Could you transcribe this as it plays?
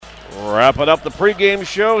Wrapping up the pregame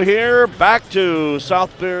show here. Back to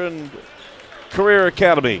South Bend Career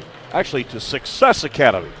Academy. Actually, to Success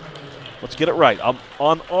Academy. Let's get it right. I'm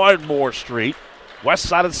on Ardmore Street, west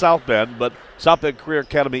side of South Bend, but South Bend Career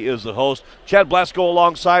Academy is the host. Chad Blasco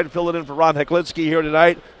alongside, filling in for Ron Heklinski here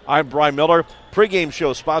tonight. I'm Brian Miller. Pregame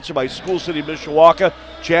show sponsored by School City Mishawaka.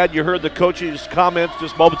 Chad, you heard the coach's comments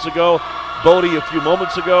just moments ago. Bodie a few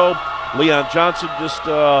moments ago. Leon Johnson just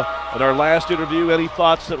in our last interview. Any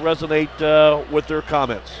thoughts that resonate with their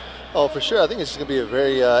comments? Oh, for sure. I think it's going to be a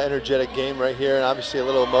very energetic game right here, and obviously a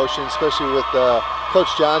little emotion, especially with Coach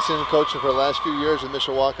Johnson coaching for the last few years with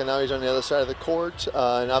Mishawaka. Now he's on the other side of the court,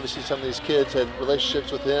 and obviously some of these kids had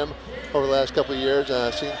relationships with him over the last couple of years.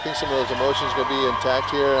 I think some of those emotions are going to be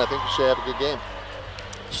intact here, and I think we should have a good game.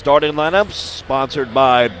 Starting lineups sponsored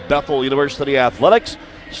by Bethel University Athletics.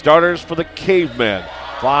 Starters for the Cavemen.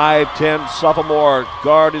 5'10" sophomore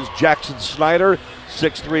guard is Jackson Snyder.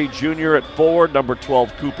 6'3" junior at forward, number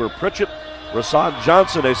 12 Cooper Pritchett. Rasan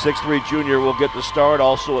Johnson, a 6'3" junior, will get the start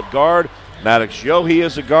also at guard. Maddox Yohe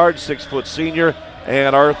is a guard, 6' senior.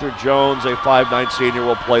 And Arthur Jones, a 5'9" senior,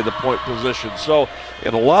 will play the point position. So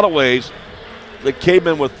in a lot of ways, the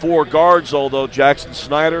Cavemen with 4 guards, although Jackson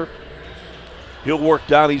Snyder, he'll work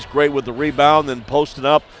down. He's great with the rebound and posting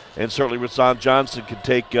up. And certainly Rasan Johnson can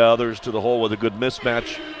take others to the hole with a good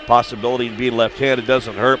mismatch possibility, and being left-handed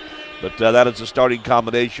doesn't hurt. But that is the starting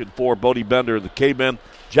combination for Bodie Bender, the Cavemen.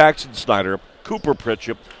 Jackson Snyder, Cooper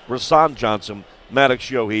Pritchett, Rasan Johnson, Maddox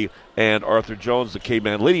Yohe, and Arthur Jones, the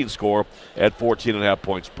Caveman leading scorer at 14.5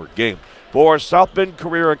 points per game. For South Bend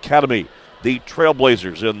Career Academy, the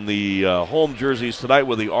Trailblazers in the home jerseys tonight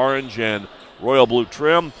with the orange and royal blue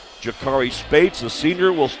trim. Jakari Spates, the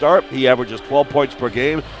senior, will start. He averages 12 points per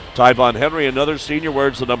game. Tyvon Henry, another senior,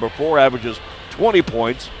 wears the number 4, averages 20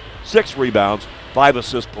 points, 6 rebounds, 5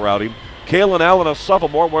 assists per outing. Kalen Allen, a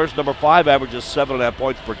sophomore, wears number 5, averages 7.5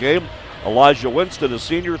 points per game. Elijah Winston, a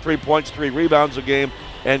senior, 3 points, 3 rebounds a game.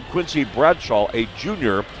 And Quincy Bradshaw, a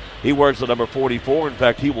junior, he wears the number 44. In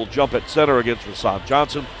fact, he will jump at center against Rasan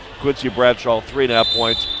Johnson. Quincy Bradshaw, 3.5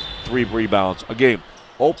 points, 3 rebounds a game.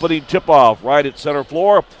 Opening tip-off right at center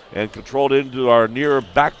floor and controlled into our near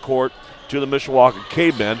backcourt to the Mishawaka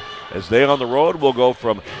Cavemen. As they on the road will go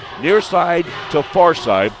from near side to far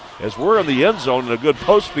side as we're in the end zone and a good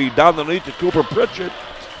post feed down underneath to Cooper Pritchett.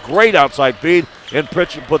 Great outside feed, and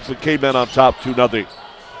Pritchett puts the Cavemen on top 2-0.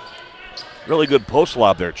 Really good post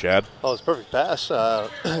lob there, Chad. Oh, it's a perfect pass.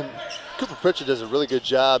 Cooper Pritchett does a really good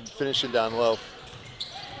job finishing down low.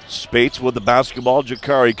 Spates with the basketball.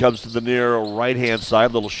 Jakari comes to the near right-hand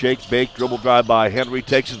side. Little shake, bake, dribble drive by Henry.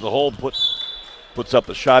 Takes it to the hole, puts up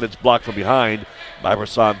the shot. It's blocked from behind by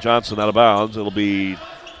Rasan Johnson out of bounds. It'll be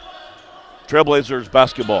Trailblazers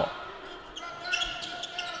basketball.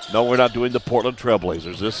 No, we're not doing the Portland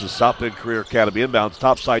Trailblazers. This is South Bend Career Academy inbounds.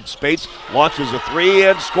 Topside Spates launches a 3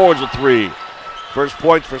 and scores a 3. First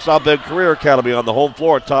points for South Bend Career Academy on the home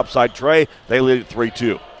floor. Topside Trey. They lead at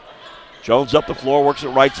 3-2. Jones up the floor, works it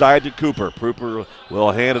right side to Cooper. Cooper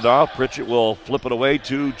will hand it off. Pritchett will flip it away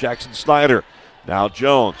to Jackson Snyder. Now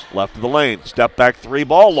Jones, left of the lane. Step back 3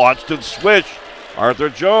 ball, launched and swish. Arthur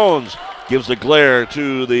Jones gives a glare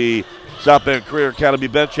to the South Bend Career Academy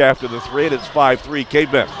bench after the 3, and it's 5-3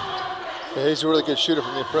 Cavemen. Yeah, he's a really good shooter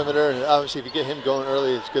from the perimeter, and obviously if you get him going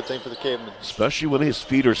early, it's a good thing for the Cavemen. Especially when his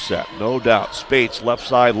feet are set, no doubt. Spates, left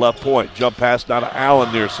side, left point. Jump pass down to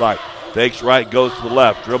Allen near side. Fakes right, goes to the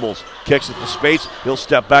left, dribbles, kicks it to Spates. He'll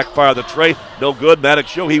step back, fire the tray. No good.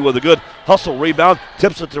 Maddox Yohe with a good hustle rebound.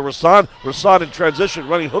 Tips it to Rasan. Rasan in transition,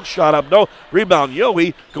 running hook shot up. No. Rebound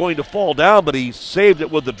Yohe going to fall down, but he saved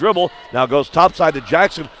it with the dribble. Now goes topside to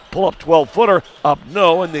Jackson. Pull up 12-footer. Up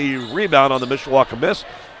no, and the rebound on the Mishawaka miss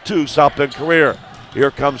to South Bend Career.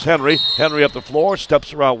 Here comes Henry. Henry up the floor,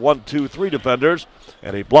 steps around 1, 2, 3 defenders,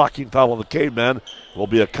 and a blocking foul on the Cavemen will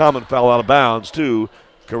be a common foul out of bounds to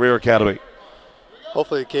Career Academy.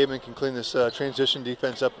 Hopefully the Cavemen can clean this transition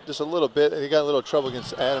defense up just a little bit. They got a little trouble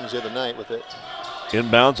against Adams the other night with it.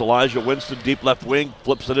 Inbounds, Elijah Winston, deep left wing,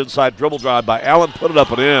 flips it inside, dribble drive by Allen, put it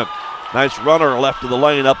up and in. Nice runner left of the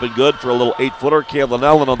lane, up and good for a little 8-footer. Kalen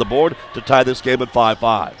Allen on the board to tie this game at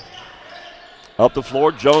 5-5. Up the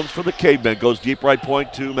floor, Jones for the Cavemen. Goes deep right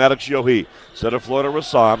point to Maddox Yohe. Center floor to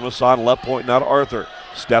Rasan. Rasan left point now to Arthur.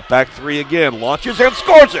 Step back 3 again. Launches and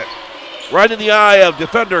scores it. Right in the eye of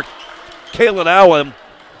defender Kalen Allen.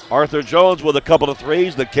 Arthur Jones with a couple of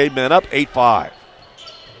threes. The Cavemen up 8-5.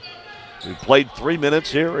 We've played 3 minutes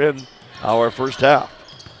here in our first half.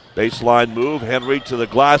 Baseline move. Henry to the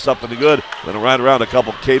glass, up and good. Then right around a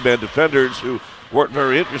couple of Caveman defenders who weren't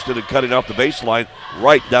very interested in cutting off the baseline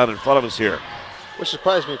right down in front of us here. Which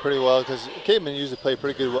surprised me pretty well because Caveman usually play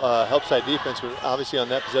pretty good help side defense, but obviously on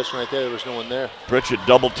that possession right there was no one there. Pritchett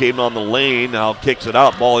double teamed on the lane, now kicks it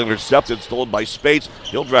out. Ball intercepted, stolen by Spates.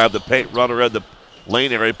 He'll drive the paint, runner at the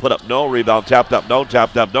lane area, put up no, rebound, tapped up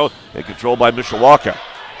no, and controlled by Mishawaka.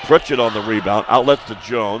 Pritchett on the rebound, outlets to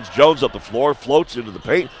Jones. Jones up the floor, floats into the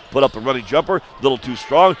paint, put up a running jumper, a little too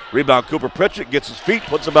strong. Rebound, Cooper Pritchett gets his feet,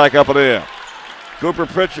 puts it back up and in. Cooper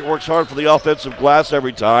Pritchett works hard for the offensive glass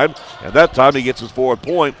every time, and that time he gets his forward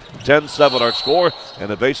point. 10-7 our score,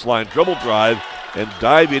 and a baseline dribble drive, and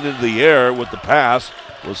diving into the air with the pass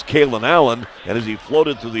was Kalen Allen, and as he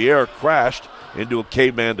floated through the air, crashed into a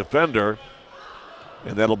Caveman defender,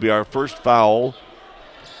 and that'll be our first foul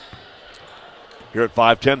here at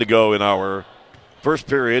 5:10 to go in our first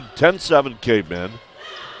period. 10-7 Cavemen,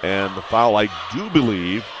 and the foul, I do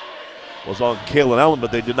believe, was on Kalen Allen,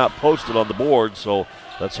 but they did not post it on the board, so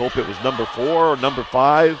let's hope it was number 4 or number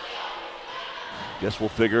 5. Guess we'll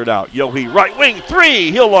figure it out. Yohe, right wing,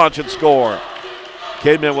 3. He'll launch and score.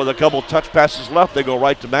 Cavemen with a couple touch passes left. They go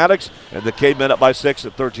right to Maddox, and the Cavemen up by 6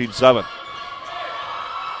 at 13-7.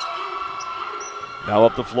 Now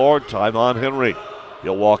up the floor, Tyvon Henry.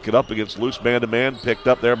 He'll walk it up against loose man-to-man, picked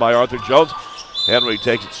up there by Arthur Jones. Henry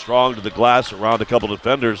takes it strong to the glass around a couple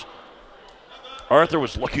defenders. Arthur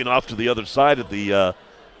was looking off to the other side at the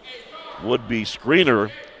would-be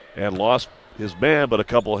screener and lost his man, but a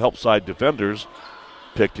couple help side defenders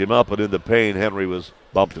picked him up, and in the paint, Henry was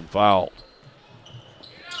bumped and fouled.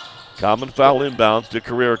 Common foul inbounds to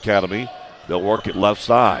Career Academy. They'll work it left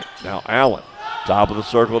side. Now Allen, top of the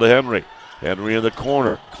circle to Henry. Henry in the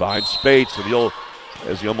corner, finds Spates, and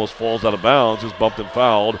as he almost falls out of bounds, is bumped and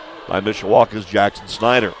fouled by Mishawaka's Jackson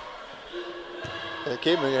Snyder. The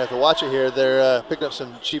Cavemen are going to have to watch it here. They're picking up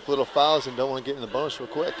some cheap little fouls and don't want to get in the bonus real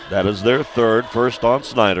quick. That is their third, first on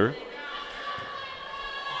Snyder.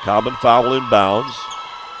 Common foul inbounds.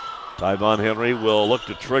 Tyvon Henry will look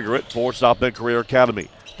to trigger it for South Bend Career Academy.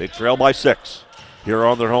 They trail by 6 here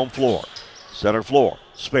on their home floor. Center floor.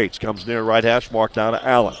 Spates comes near right hash mark down to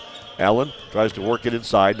Allen. Allen tries to work it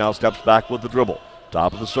inside, now steps back with the dribble.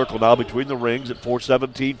 Top of the circle now between the rings at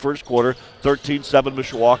 4:17 first quarter. 13-7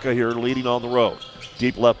 Mishawaka here leading on the road.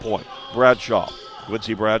 Deep left point. Bradshaw.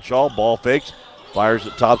 Quincy Bradshaw, ball fakes, fires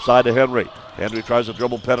it top side to Henry. Henry tries to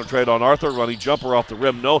dribble penetrate on Arthur. Running jumper off the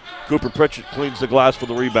rim, no. Cooper Pritchett cleans the glass for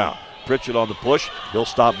the rebound. Pritchett on the push. He'll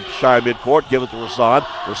stop shy midcourt, give it to Rasan.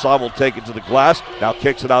 Rasan will take it to the glass. Now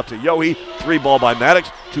kicks it out to Yohe. 3 ball by Maddox.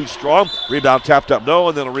 Too strong. Rebound tapped up, no,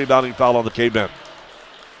 and then a rebounding foul on the Cavemen.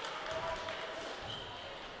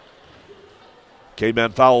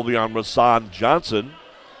 Caveman foul will be on Rasan Johnson.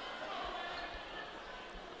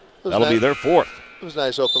 That'll be their 4th. It was a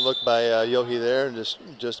nice open look by Yohe there and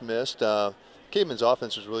just missed. Caveman's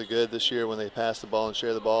offense was really good this year when they pass the ball and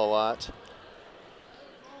share the ball a lot.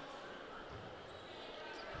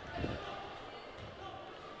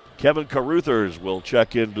 Kevin Caruthers will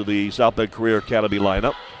check into the South Bend Career Academy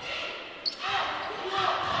lineup.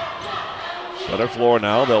 Center floor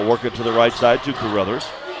now. They'll work it to the right side to Caruthers.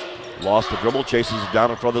 Lost the dribble, chases it down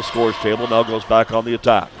in front of the scores table, now goes back on the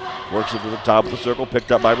attack. Works it to the top of the circle,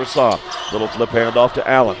 picked up by Rasan. Little flip handoff to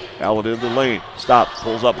Allen. Allen in the lane, stops,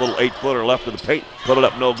 pulls up, little 8-footer left of the paint, put it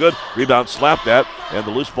up, no good. Rebound slapped at, and the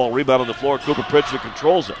loose ball rebound on the floor. Cooper Pritchett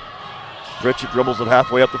controls it. Pritchett dribbles it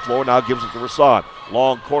halfway up the floor, now gives it to Rasan.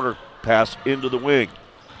 Long corner pass into the wing.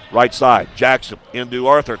 Right side, Jackson into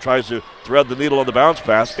Arthur, tries to thread the needle on the bounce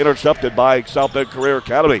pass, intercepted by South Bend Career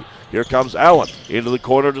Academy. Here comes Allen into the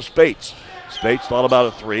corner to Spates. Spates thought about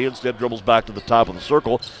a 3, instead dribbles back to the top of the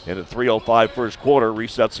circle, and at 3:05 first quarter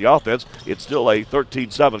resets the offense. It's still a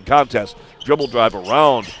 13-7 contest. Dribble drive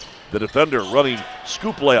around the defender, running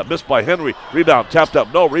scoop layup, missed by Henry. Rebound tapped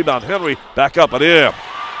up, no, rebound Henry, back up and in.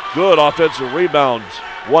 Good offensive rebounds,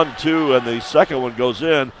 1-2, and the second one goes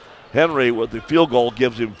in. Henry with the field goal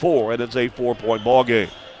gives him 4, and it's a 4-point ball game.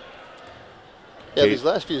 Yeah, these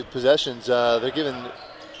last few possessions, they're giving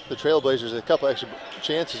the Trailblazers a couple extra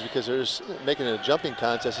chances because they're just making it a jumping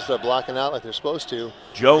contest instead of blocking out like they're supposed to.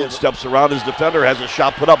 Jones steps around his defender, has a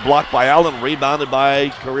shot put up, blocked by Allen, rebounded by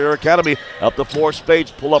Career Academy. Up the floor,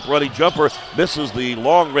 Spates, pull up running jumper, misses the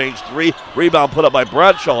long range 3. Rebound put up by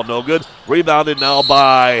Bradshaw, no good. Rebounded now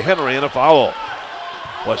by Henry, and a foul.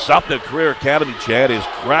 Well, South Bend Career Academy, Chad, is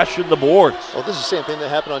crashing the boards. Well, this is the same thing that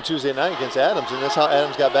happened on Tuesday night against Adams, and that's how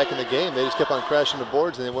Adams got back in the game. They just kept on crashing the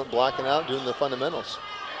boards, and they went blocking out, doing the fundamentals.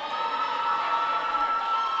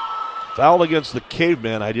 Foul against the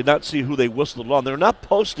Cavemen. I did not see who they whistled on. They're not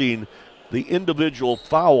posting the individual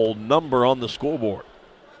foul number on the scoreboard.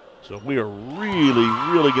 So we are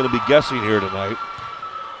really going to be guessing here tonight.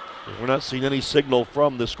 We're not seeing any signal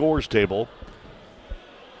from the scores table.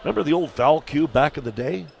 Remember the old foul cue back in the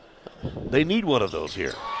day? They need one of those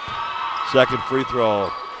here. Second free throw.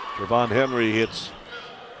 Trevon Henry hits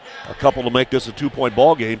a couple to make this a 2-point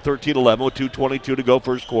ball game. 13-11 with 2:22 to go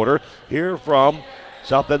first quarter. Here from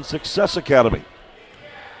South Bend Success Academy.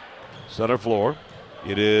 Center floor.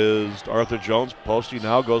 It is Arthur Jones posting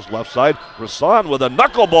now, goes left side. Rasan with a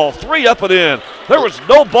knuckleball, 3 up and in. There was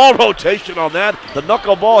no ball rotation on that. The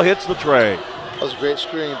knuckleball hits the tray. That was a great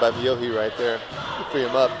screen by Yohi right there. Free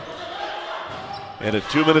him up. And in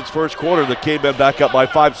 2 minutes first quarter, the K-Men back up by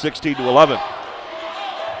 5, 16-11.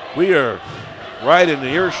 We are right in the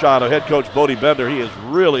earshot of head coach Bodie Bender. He is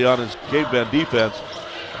really on his K-Men defense,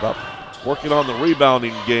 about working on the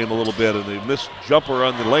rebounding game a little bit, and the missed jumper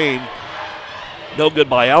on the lane. No good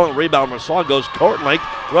by Allen. Rebound, Rasan goes court length.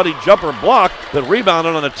 Running jumper block. Then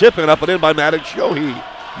rebounded on the tip and up and in by Maddox Yohi.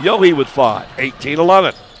 Yohi with 5.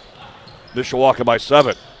 18-11. Mishawaka by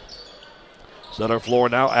 7. Center floor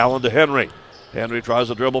now. Allen to Henry. Henry tries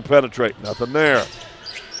to dribble, penetrate. Nothing there.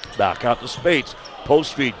 Back out to Spates.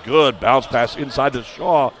 Post feed. Good. Bounce pass inside to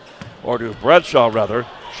Shaw. Or to Bradshaw, rather.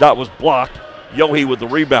 Shot was blocked. Yohi with the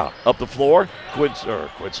rebound. Up the floor.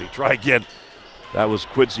 Quincy. Try again. That was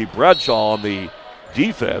Quincy Bradshaw on the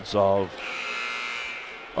defense of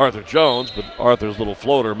Arthur Jones, but Arthur's little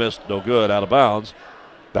floater missed, no good, out of bounds.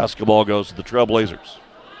 Basketball goes to the Trailblazers.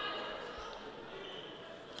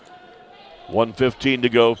 1:15 to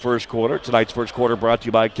go first quarter. Tonight's first quarter brought to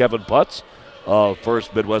you by Kevin Putz of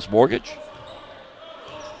First Midwest Mortgage.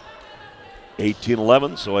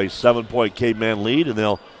 18-11, so a 7-point K-Man lead, and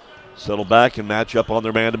they'll settle back and match up on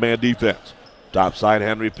their man-to-man defense. Top side,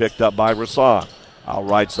 Henry picked up by Rasan. Out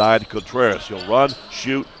right side, Contreras. He'll run,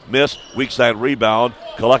 shoot, miss. Weak side rebound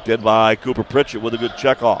collected by Cooper Pritchett with a good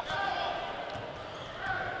check off.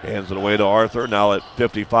 Hands it away to Arthur. Now at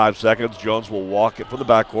 55 seconds, Jones will walk it from the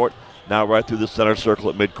backcourt. Now right through the center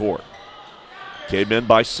circle at midcourt. Came in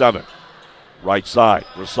by 7. Right side,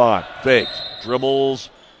 Rasan fakes,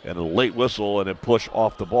 dribbles, and a late whistle and a push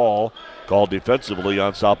off the ball called defensively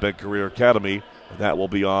on South Bend Career Academy, and that will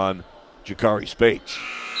be on Jakari Spates.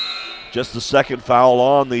 Just the second foul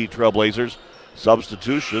on the Trailblazers.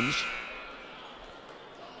 Substitutions.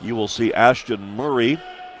 You will see Ashton Murray,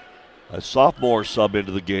 a sophomore, sub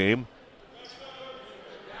into the game,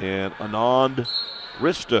 and Anand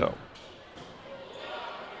Risto.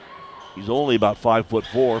 He's only about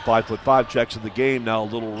 5'4", 5'5", checks in the game. Now a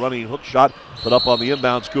little running hook shot put up on the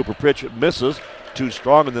inbounds. Cooper Pritchett misses. Too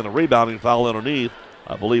strong, and then a rebounding foul underneath,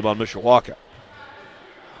 I believe, on Mishawaka.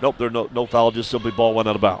 Nope, there's no foul, just simply ball went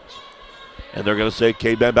out of bounds. And they're going to say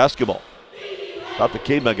K-Man basketball. Thought the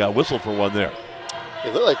K-Man got whistled for one there.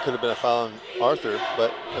 It looked like it could have been a foul on Arthur,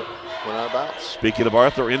 but it went out of bounds. Speaking of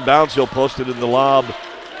Arthur, inbounds, he'll post it in the lob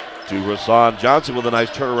to Rasan Johnson with a nice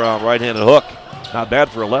turnaround right-handed hook. Not bad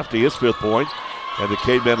for a lefty, his 5th point. And the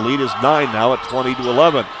K-Men lead is 9 now at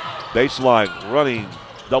 20-11. Baseline, running,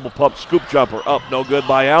 double pump, scoop jumper, up, no good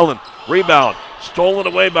by Allen. Rebound, stolen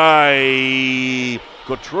away by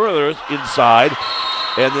Contreras inside.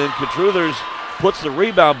 And then Contreras puts the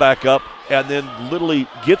rebound back up and then literally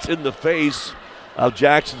gets in the face of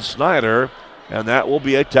Jackson Snyder, and that will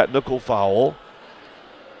be a technical foul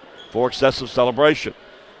for excessive celebration.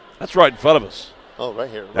 That's right in front of us. Oh, right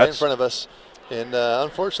here, right in front of us. And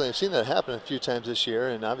unfortunately, I've seen that happen a few times this year,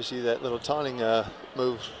 and obviously that little taunting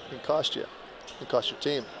move can cost you. Can cost your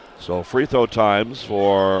team. So free throw times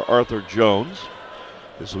for Arthur Jones.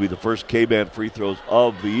 This will be the first K-Man free throws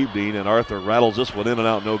of the evening, and Arthur rattles this one in and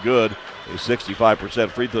out, no good. A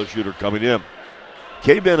 65% free throw shooter coming in.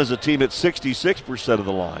 K-Man is a team at 66% of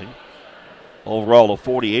the line. Overall, a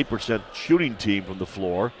 48% shooting team from the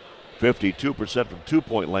floor, 52% from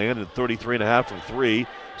two-point land, and 33.5% from 3.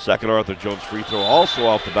 Second Arthur Jones free throw also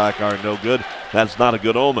off the back iron, no good. That's not a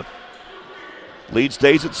good omen. Lead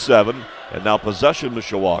stays at 7, and now possession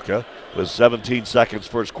Mishawaka with 17 seconds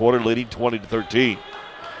first quarter, leading 20-13.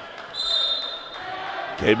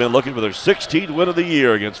 K-Men looking for their 16th win of the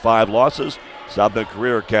year against 5 losses. South Bend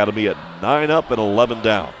Career Academy at 9 up and 11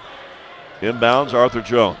 down. Inbounds, Arthur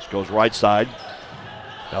Jones goes right side.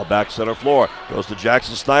 Now back center floor. Goes to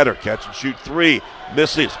Jackson Snyder. Catch and shoot 3.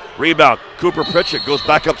 Misses. Rebound. Cooper Pritchett goes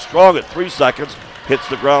back up strong at 3 seconds. Hits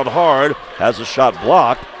the ground hard. Has a shot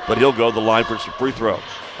blocked, but he'll go to the line for some free throws.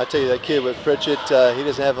 I tell you, that kid with Pritchett, he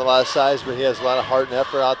doesn't have a lot of size, but he has a lot of heart and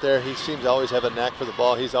effort out there. He seems to always have a knack for the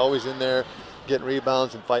ball. He's always in there getting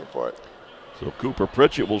rebounds and fighting for it. So Cooper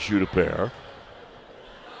Pritchett will shoot a pair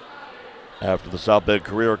after the South Bend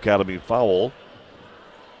Career Academy foul.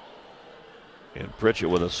 And Pritchett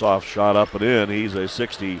with a soft shot up and in. He's a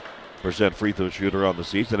 60% free throw shooter on the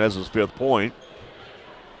season, has his 5th point.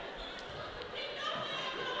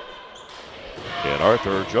 And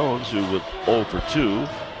Arthur Jones, who was 0 for 2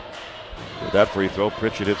 with that free throw.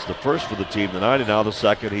 Pritchett hits the first for the team tonight, and now the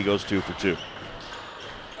second. He goes 2 for 2.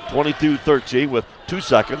 22-13 with 2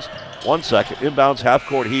 seconds. 1 second. Inbounds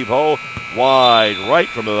half-court heave-ho. Wide right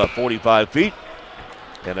from about 45 feet.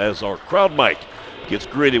 And as our crowd mic gets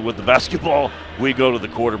gritty with the basketball, we go to the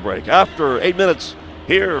quarter break. After 8 minutes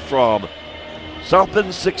here from South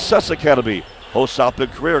Bend Success Academy, host South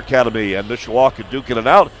Bend Career Academy, and Mishawaka duking it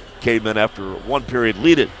out. Cavemen, after 1 period,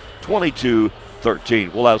 lead it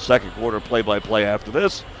 22-13. We'll have second quarter play-by-play after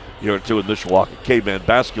this. Here at 2 in Mishawaka Caveman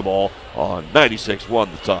basketball on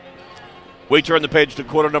 96.1 The Top. We turn the page to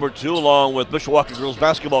quarter number 2 along with Mishawaka girls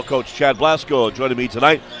basketball coach Chad Blasco. Joining me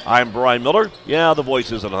tonight, I'm Brian Miller. Yeah, the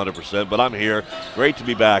voice isn't 100%, but I'm here. Great to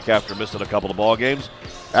be back after missing a couple of ball games.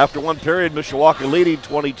 After 1 period, Mishawaka leading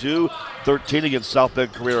 22-13 against South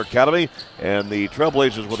Bend Career Academy. And the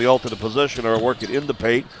Trailblazers with the alternate position are working in the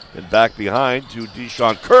paint and back behind to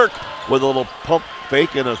Deshaun Kirk with a little pump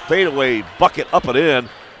fake and a fadeaway bucket up and in.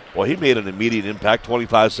 Well, he made an immediate impact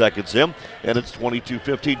 25 seconds in, and it's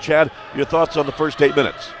 22-15. Chad, your thoughts on the first 8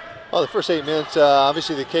 minutes? Well, the first 8 minutes,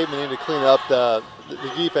 obviously the Cavemen need to clean up the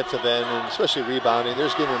defensive end, and especially rebounding. They're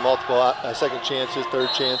just giving them multiple second chances, third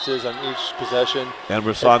chances on each possession. And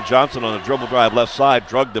Rasan Johnson on a dribble drive left side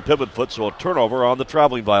drugged the pivot foot, so a turnover on the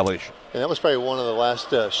traveling violation. And that was probably one of the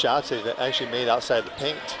last shots they've actually made outside the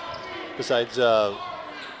paint, besides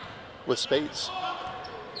with Spates.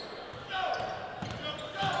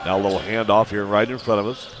 Now a little handoff here right in front of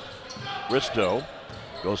us. Risto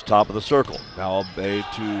goes top of the circle. Now Bay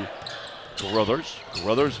to Carruthers.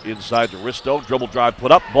 Carruthers inside to Risto. Dribble drive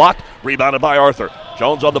put up, blocked, rebounded by Arthur.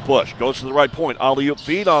 Jones on the push, goes to the right point. Alley-oop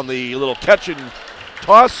feed on the little catch and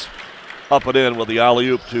toss. Up and in with the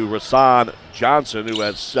alley-oop to Rasan Johnson, who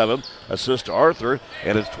has 7. Assist to Arthur,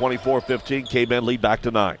 and it's 24-15. K-Men lead back to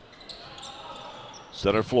 9.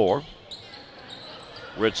 Center floor.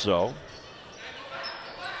 Ritzo.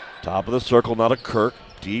 Top of the circle, not a Kirk.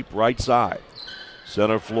 Deep right side.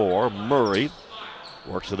 Center floor, Murray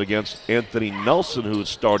works it against Anthony Nelson, who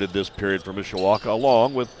started this period for Mishawaka,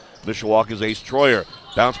 along with Mishawaka's ace Troyer.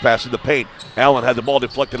 Bounce pass in the paint. Allen had the ball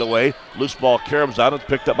deflected away. Loose ball caroms out. It's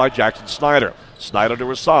picked up by Jackson Snyder. Snyder to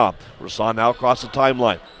Rasan. Rasan now across the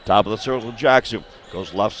timeline. Top of the circle, Jackson.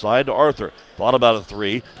 Goes left side to Arthur. Thought about a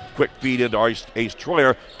 3. Quick feed into Ace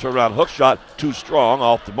Troyer. Turnaround hook shot. Too strong,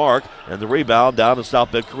 off the mark. And the rebound down to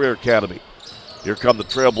South Bend Career Academy. Here come the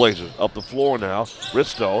Trailblazers. Up the floor now.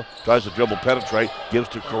 Risto tries to dribble penetrate. Gives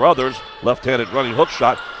to Carruthers. Left-handed running hook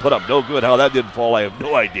shot. Put up no good. How that didn't fall, I have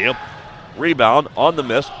no idea. Rebound on the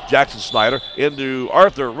miss. Jackson Snyder into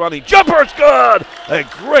Arthur running. Jumper, it's good! A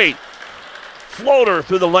great floater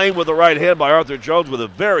through the lane with the right hand by Arthur Jones with a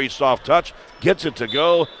very soft touch. Gets it to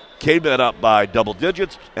go. Cavemen up by double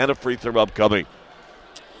digits and a free throw upcoming.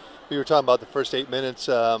 We were talking about the first 8 minutes,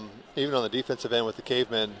 even on the defensive end with the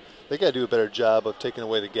Cavemen. They got to do a better job of taking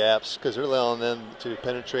away the gaps because they're allowing them to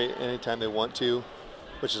penetrate anytime they want to,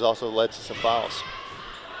 which has also led to some fouls.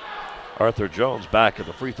 Arthur Jones back at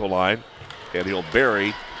the free throw line, and he'll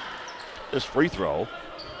bury this free throw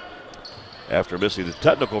after missing the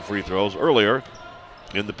technical free throws earlier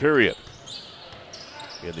in the period.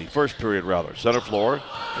 In the first period, rather. Center floor,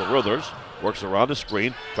 Carruthers works around the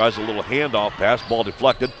screen, tries a little handoff pass, ball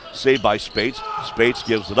deflected, saved by Spates. Spates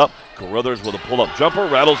gives it up. Carruthers with a pull-up jumper,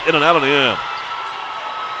 rattles in and out and in.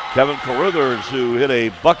 Kevin Carruthers, who hit a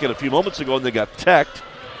bucket a few moments ago, and they got teched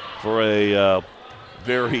for a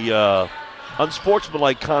very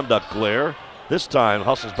unsportsmanlike conduct glare. This time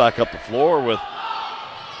hustles back up the floor with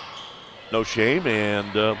no shame,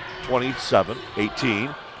 and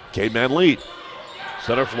 27-18. K-Man lead.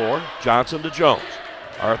 Center floor, Johnson to Jones.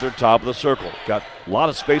 Arthur top of the circle. Got a lot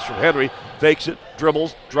of space from Henry. Fakes it,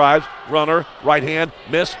 dribbles, drives, runner, right hand,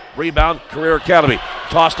 miss, rebound, Career Academy.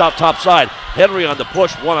 Tossed out top side. Henry on the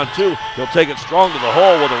push, 1-on-2. He'll take it strong to the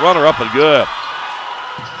hole with a runner up and good.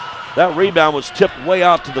 That rebound was tipped way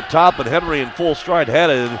out to the top, and Henry in full stride had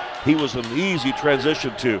it, and he was an easy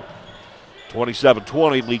transition to.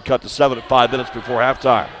 27-20, lead cut to 7 at 5 minutes before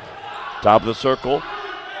halftime. Top of the circle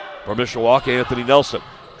for Mishawaka, Anthony Nelson.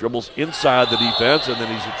 Dribbles inside the defense, and then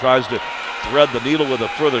he tries to thread the needle with a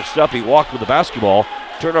further step. He walked with the basketball.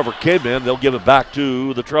 Turnover Cavemen. They'll give it back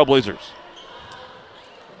to the Trailblazers.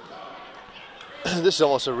 This is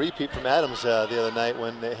almost a repeat from Adams the other night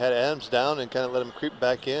when they had Adams down and kind of let him creep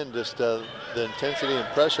back in. Just the intensity and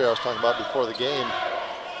pressure I was talking about before the game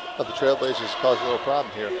of the Trailblazers caused a little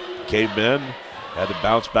problem here. Cavemen had to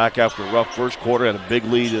bounce back after a rough first quarter, had a big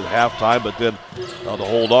lead at halftime, but then to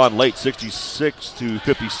hold on late,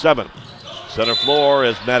 66-57. Center floor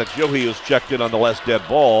as Maddox Yohe was checked in on the last dead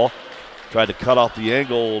ball. tried to cut off the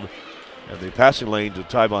angle and the passing lane to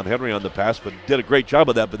Tyvon Henry on the pass, but did a great job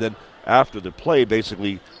of that. But then after the play,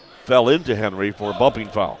 basically fell into Henry for a bumping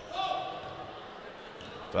foul.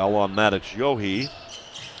 Foul on Maddox Yohe,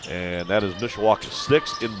 and that is Mishawaka's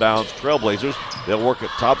 6th. Inbounds Trailblazers. They'll work it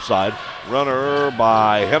topside. Runner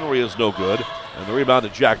by Henry is no good. And the rebound to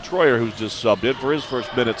Jack Troyer, who's just subbed in for his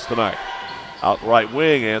first minutes tonight. Out right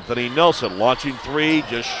wing, Anthony Nelson launching 3,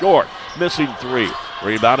 just short. Missing 3.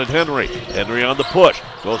 Rebounded Henry. Henry on the push.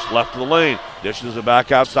 Goes left to the lane. Dishes it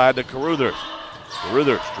back outside to Caruthers.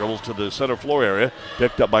 Caruthers dribbles to the center floor area.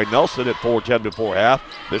 Picked up by Nelson at 4:10 before half.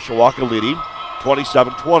 Mishawaka leading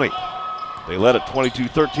 27-20. They led at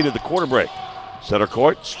 22-13 at the quarter break. Center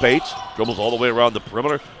court, Spates dribbles all the way around the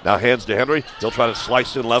perimeter. Now hands to Henry. He'll try to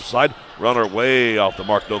slice in left side. Runner way off the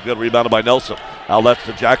mark, no good. Rebounded by Nelson. Outlets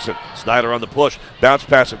to Jackson. Snyder on the push. Bounce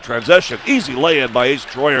pass in transition. Easy lay-in by Ace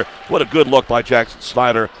Troyer. What a good look by Jackson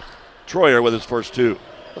Snyder. Troyer with his first 2.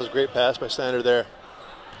 That was a great pass by Snyder there.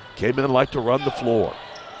 Cavemen like to run the floor.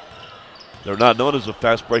 They're not known as a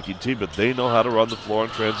fast-breaking team, but they know how to run the floor in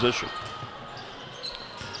transition.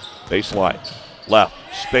 Baseline. Left.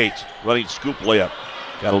 Spates running scoop layup.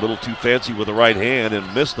 Got a little too fancy with the right hand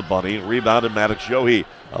and missed the bunny. Rebounded Maddox Yohe.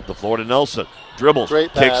 Up the floor to Nelson. Dribbles.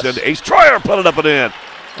 Great kicks pass. into Ace Troyer. Put it up and in.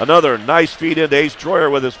 Another nice feed into Ace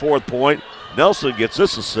Troyer with his 4th point. Nelson gets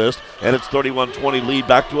this assist, and it's 31-20 lead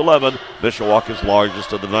back to 11. Mishawaka's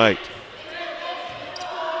largest of the night.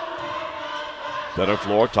 Center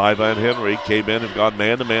floor, Tyvon Henry. K-Men have gone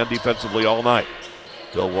man-to-man defensively all night.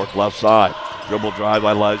 They'll work left side. Dribble drive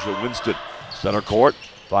by Elijah Winston. Center court,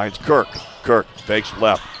 finds Kirk. Kirk fakes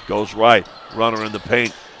left, goes right. Runner in the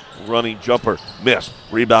paint. Running jumper, missed.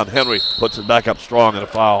 Rebound Henry, puts it back up strong and a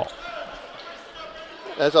foul.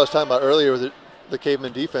 As I was talking about earlier with the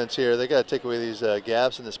Caveman defense here, they got to take away these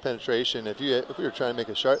gaps and this penetration. If we were trying to make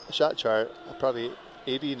a shot chart, probably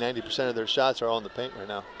 80-90% of their shots are all in the paint right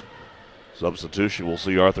now. Substitution, we'll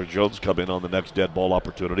see Arthur Jones come in on the next dead ball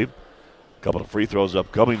opportunity. A couple of free throws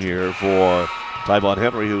upcoming here for Tyvon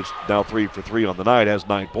Henry, who's now 3 for 3 on the night, has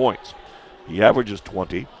 9 points. He averages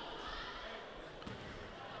 20.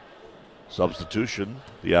 Substitution,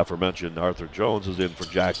 the aforementioned Arthur Jones is in for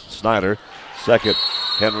Jackson Snyder. Second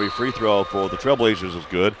Henry free throw for the Trailblazers is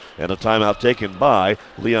good, and a timeout taken by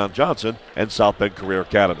Leon Johnson and South Bend Career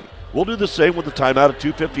Academy. We'll do the same with the timeout at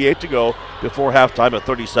 2:58 to go before halftime, a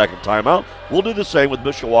 30-second timeout. We'll do the same with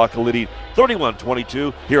Mishawaka leading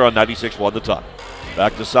 31-22 here on 96.1 The Ton.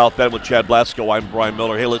 Back to South Bend with Chad Blasco. I'm Brian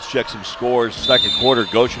Miller. Hey, let's check some scores. Second quarter,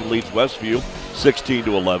 Goshen leads Westview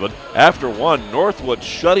 16-11. After one, Northwood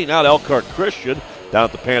shutting out Elkhart Christian down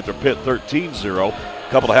at the Panther Pit 13-0.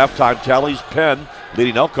 Couple of halftime tallies. Penn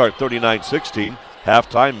leading Elkhart 39-16.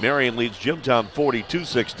 Halftime, Marion leads Jimtown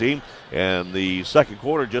 42-16. And the second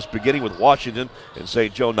quarter just beginning with Washington and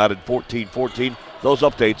St. Joe knotted 14-14. Those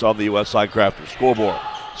updates on the USI Crafters scoreboard.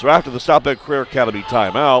 So after the South Bend Career Academy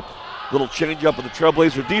timeout, little change up in the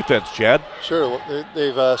Trailblazer defense, Chad. Sure,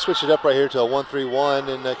 they've switched it up right here to a 1-3-1,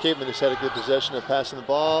 and Caveman has had a good possession of passing the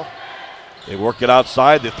ball. They work it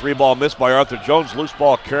outside. The 3-ball missed by Arthur Jones. Loose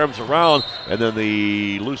ball caroms around, and then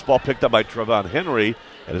the loose ball picked up by Trevon Henry.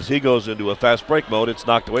 And as he goes into a fast break mode, it's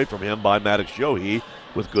knocked away from him by Maddox Yohe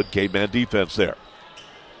with good Caveman defense there.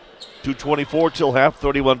 2:24 till half,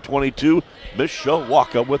 31-22.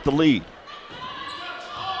 Mishawaka with the lead.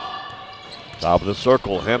 Top of the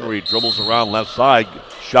circle, Henry dribbles around left side.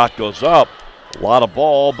 Shot goes up. A lot of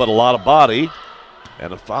ball, but a lot of body.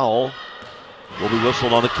 And a foul will be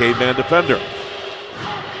whistled on the Caveman defender.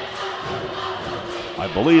 I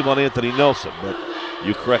believe on Anthony Nelson, but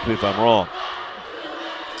you correct me if I'm wrong.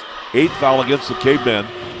 8th foul against the Cavemen,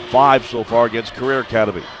 5 so far against Career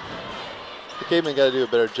Academy. The Cavemen got to do a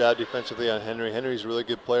better job defensively on Henry. Henry's a really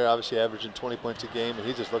good player, obviously averaging 20 points a game, and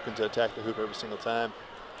he's just looking to attack the hoop every single time.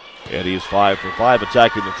 And he's 5 for 5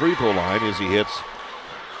 attacking the free throw line as he hits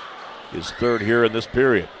his 3rd here in this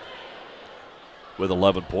period. With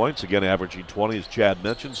 11 points, again averaging 20 as Chad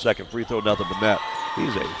mentioned. Second free throw, nothing but net.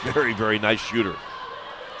 He's a very, very nice shooter.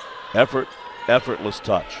 Effortless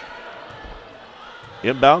touch.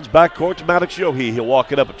 Inbounds backcourt to Maddox Yohe. He'll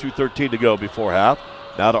walk it up at 2:13 to go before half.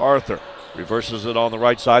 Now to Arthur. Reverses it on the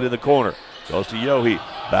right side in the corner. Goes to Yohe.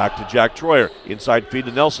 Back to Jack Troyer. Inside feed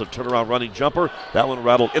to Nelson. Turnaround running jumper. That one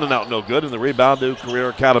rattled in and out, no good. And the rebound to Career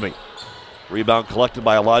Academy. Rebound collected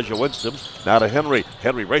by Elijah Winston. Now to Henry.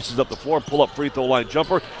 Henry races up the floor. Pull up free throw line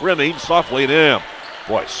jumper. Rimming softly to him.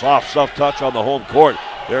 Boy, soft touch on the home court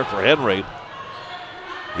there for Henry.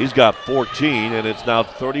 He's got 14, and it's now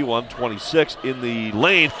 31-26 in the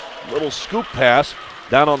lane. Little scoop pass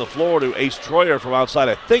down on the floor to Ace Troyer from outside.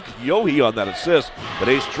 I think Yohe on that assist, but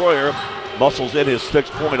Ace Troyer muscles in his 6th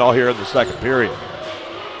point all here in the second period.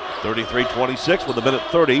 33-26 with a minute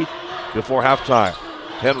 30 before halftime.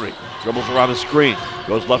 Henry dribbles around the screen,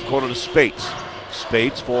 goes left corner to Spates.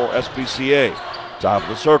 Spates for SBCA. Top of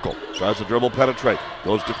the circle, tries to dribble, penetrate,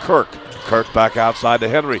 goes to Kirk. Kirk back outside to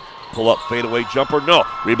Henry. Pull up, fadeaway jumper, no.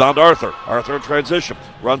 Rebound Arthur. Arthur in transition,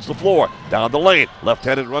 runs the floor, down the lane.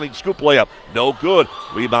 Left-handed running scoop layup, no good.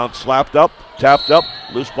 Rebound slapped up, tapped up,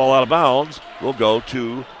 loose ball out of bounds. Will go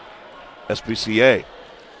to SBCA.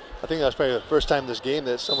 I think that was probably the first time this game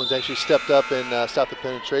that someone's actually stepped up and stopped the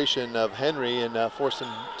penetration of Henry and forced him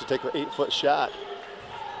to take an 8-foot shot.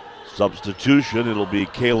 Substitution, it'll be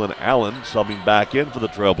Kalen Allen subbing back in for the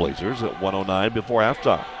Trailblazers at 1:09 before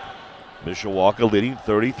halftime. Mishawaka leading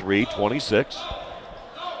 33-26.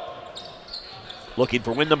 Looking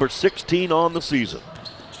for win number 16 on the season.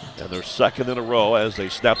 And they're second in a row as they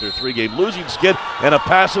snap their 3-game losing skid. And a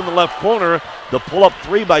pass in the left corner. The pull-up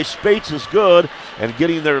 3 by Spates is good. And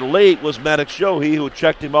getting there late was Maddox Shohei, who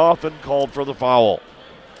checked him off and called for the foul.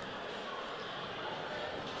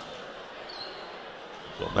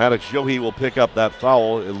 So Maddox Shohei will pick up that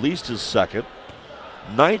foul, at least his second.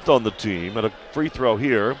 9th on the team, and a free throw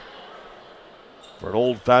here for an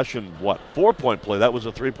old-fashioned, 4-point play. That was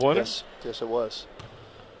a 3-pointer? Yes, it was.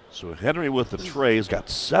 So Henry with the tray has got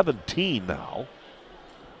 17 now.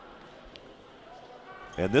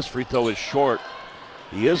 And this free throw is short.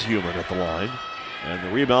 He is human at the line. And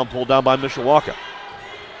the rebound pulled down by Mishawaka.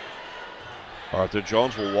 Arthur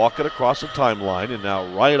Jones will walk it across the timeline, and now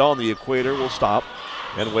right on the equator will stop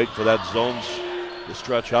and wait for that zones to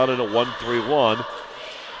stretch out in a 1-3-1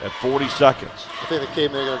 at 40 seconds. I think the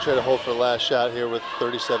Cavemen are going to try to hold for the last shot here with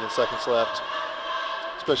 37 seconds left,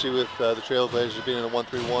 especially with the Trailblazers being in a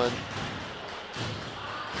 1-3-1.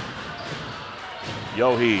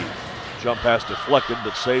 Yohe, jump pass deflected,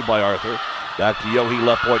 but saved by Arthur. Back to Yohe,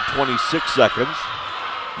 left point, 26 seconds.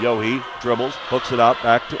 Yohe dribbles, hooks it out,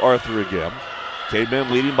 back to Arthur again.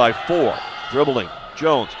 Cavemen leading by 4. Dribbling,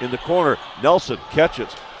 Jones in the corner. Nelson catches,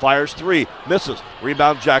 fires 3, misses.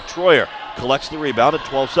 Rebound, Jack Troyer. Collects the rebound at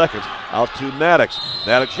 12 seconds. Out to Maddox.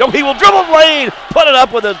 Maddox, Yohe will dribble lane, put it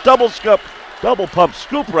up with a double pump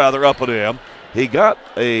scoop up at him. He got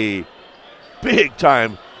a big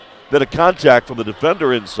time bit of contact from the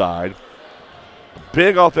defender inside.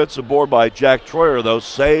 Big offensive board by Jack Troyer, though,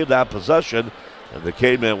 saved that possession, and the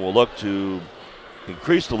Cavemen will look to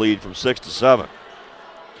increase the lead from 6 to 7.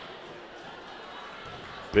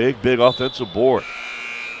 Big offensive board.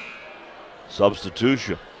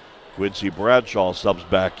 Substitution. Quincy Bradshaw subs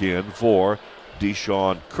back in for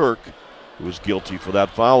Deshaun Kirk, who was guilty for that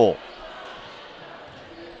foul.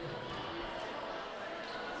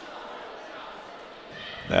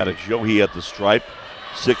 Maddox Yohe at the stripe,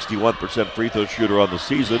 61% free throw shooter on the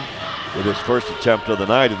season with his first attempt of the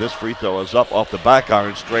night, and this free throw is up off the back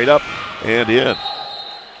iron, straight up and in.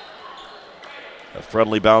 A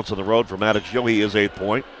friendly bounce on the road for Maddox Yohe, his 8th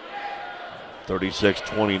point,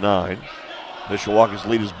 36-29. Mishawaka's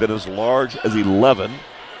lead has been as large as 11.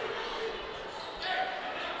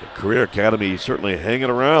 The Career Academy certainly hanging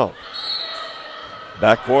around.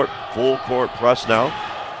 Backcourt, full court press now.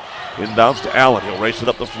 Inbounds to Allen. He'll race it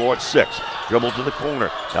up the floor at 6. Dribble to the corner.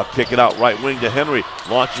 Now kick it out right wing to Henry.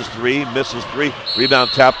 Launches 3, misses 3.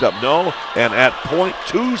 Rebound tapped up, no. And at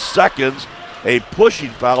 0.2 seconds, a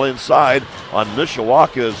pushing foul inside on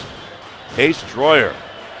Mishawaka's Ace Troyer.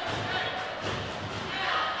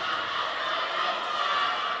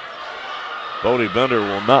 Bodie Bender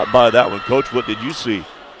will not buy that one. Coach, what did you see?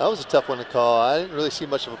 That was a tough one to call. I didn't really see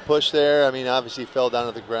much of a push there. I mean, obviously he fell down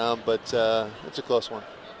to the ground, but it's a close one.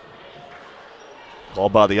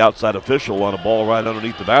 Called by the outside official on a ball right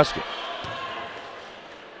underneath the basket.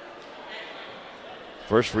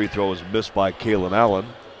 First free throw is missed by Kalen Allen.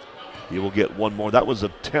 He will get one more. That was the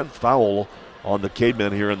 10th foul on the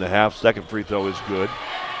Cavemen here in the half. Second free throw is good.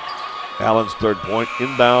 Allen's 3rd point.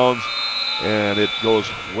 Inbounds, and it goes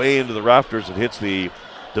way into the rafters. It hits the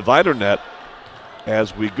divider net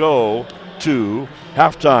as we go to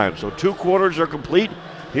halftime. So 2 quarters are complete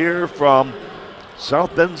here from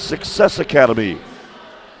South Bend Success Academy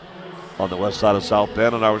on the west side of South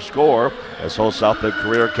Bend. And our score as host South Bend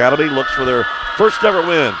Career Academy looks for their first ever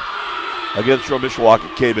win against your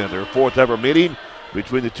Mishawaka Cavemen. Their 4th ever meeting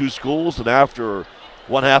between the two schools, and after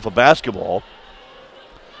one half of basketball,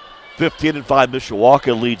 15-5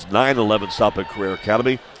 Mishawaka leads 9-11 South Bend Career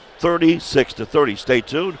Academy, 36-30. Stay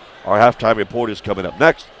tuned. Our halftime report is coming up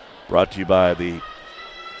next, brought to you by the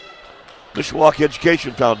Mishawaka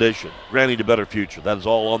Education Foundation, granting a better future. That is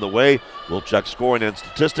all on the way. We'll check scoring and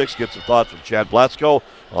statistics, get some thoughts from Chad Blasco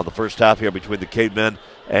on the first half here between the Cavemen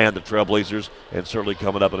and the Trailblazers, and certainly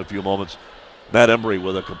coming up in a few moments, Matt Embry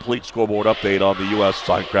with a complete scoreboard update on the U.S.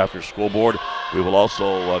 Signcrafters scoreboard. We will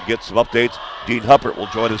also get some updates. Dean Huppert will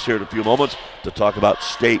join us here in a few moments to talk about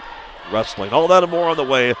state wrestling. All that and more on the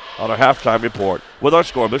way on our halftime report with our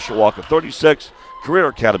score, Mishawaka 36, Career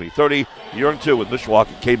Academy 30. You're in 2 with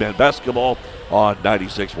Mishawaka Caveman basketball on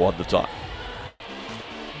 96.1 The Talk.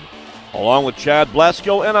 Along with Chad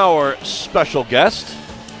Blasco and our special guest,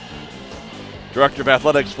 Director of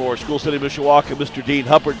Athletics for School City Mishawaka, Mr. Dean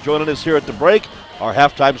Huppert, joining us here at the break. Our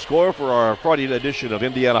halftime score for our Friday edition of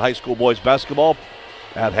Indiana High School Boys Basketball.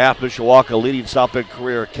 At half, Mishawaka leading South Bend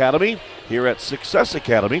Career Academy here at Success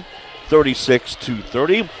Academy,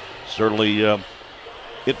 36-30. Certainly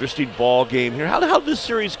interesting ball game here. How did this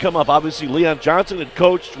series come up? Obviously, Leon Johnson had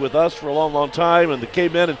coached with us for a long, long time, and the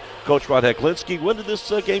Cavemen and Coach Rod Heklinski. When did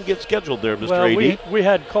this game get scheduled there, Mr. AD? Well, we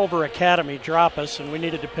had Culver Academy drop us, and we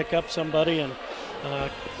needed to pick up somebody, and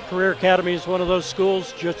Career Academy is one of those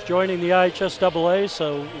schools just joining the IHSAA,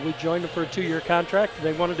 so we joined them for a 2-year contract.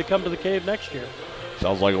 They wanted to come to the Cave next year.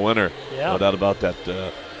 Sounds like a winner. Yeah. No doubt about that.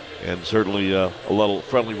 And certainly a little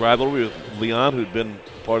friendly rivalry with Leon, who'd been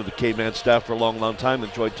part of the Caveman staff for a long, long time.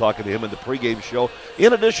 Enjoyed talking to him in the pregame show.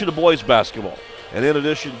 In addition to boys basketball, and in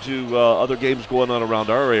addition to other games going on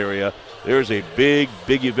around our area, there's a big,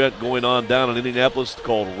 big event going on down in Indianapolis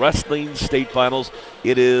called Wrestling State Finals.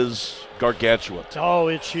 It is gargantuan. Oh,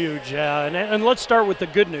 it's huge, yeah. And let's start with the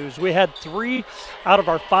good news. We had 3 out of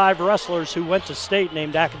our 5 wrestlers who went to state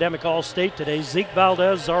named Academic All-State today. Zeke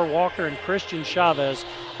Valdez, Czar Walker, and Christian Chavez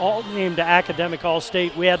all named Academic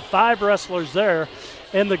All-State. We had 5 wrestlers there.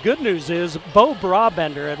 And the good news is Bo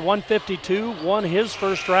Brabender at 152 won his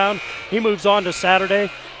first round. He moves on to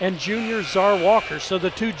Saturday. And junior Czar Walker. So the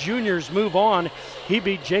 2 juniors move on. He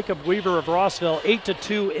beat Jacob Weaver of Rossville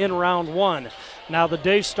 8-2 in round 1. Now the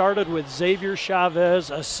day started with Xavier Chavez,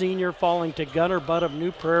 a senior, falling to Gunnar Butt of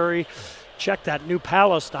New Prairie. Check that, New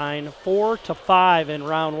Palestine, 4-5 in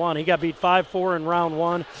round 1. He got beat 5-4 in round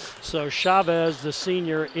 1. So Chavez, the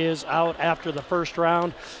senior, is out after the first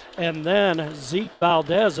round. And then Zeke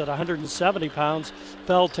Valdez at 170 pounds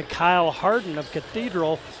fell to Kyle Harden of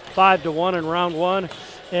Cathedral, 5-1 in round 1.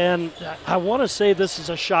 And I want to say this is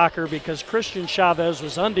a shocker because Christian Chavez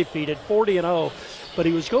was undefeated, 40-0, but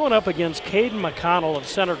he was going up against Caden McConnell of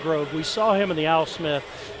Center Grove. We saw him in the Al Smith.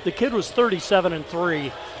 The kid was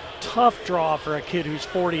 37-3. Tough draw for a kid who's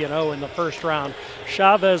 40-0 in the first round.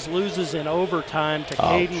 Chavez loses in overtime to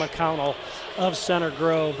Caden McConnell of Center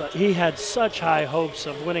Grove. He had such high hopes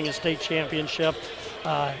of winning a state championship.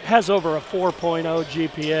 Has over a 4.0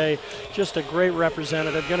 GPA. Just a great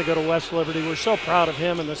representative. Going to go to West Liberty. We're so proud of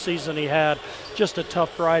him and the season he had. Just a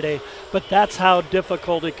tough Friday. But that's how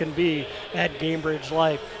difficult it can be at Gamebridge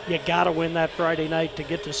Life. You got to win that Friday night to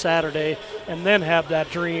get to Saturday and then have that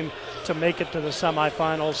dream to make it to the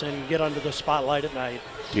semifinals and get under the spotlight at night.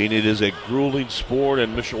 Dean, it is a grueling sport,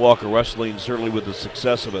 and Mishawaka Wrestling, certainly with the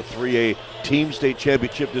success of a 3A team state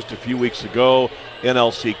championship just a few weeks ago,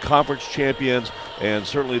 NLC conference champions, and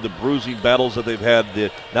certainly the bruising battles that they've had,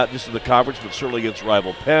 not just in the conference, but certainly against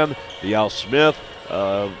rival Penn, the Al Smith.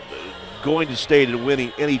 Going to state and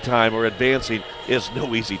winning any time or advancing is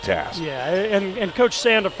no easy task. Yeah, and Coach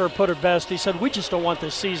Sandifer put it best. He said, we just don't want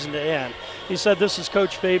this season to end. He said this is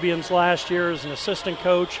Coach Fabian's last year as an assistant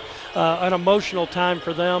coach, an emotional time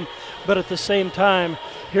for them. But at the same time,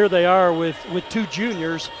 here they are with 2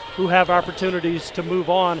 juniors who have opportunities to move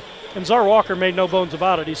on. And Czar Walker made no bones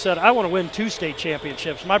about it. He said, I want to win 2 state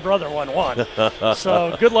championships. My brother won 1.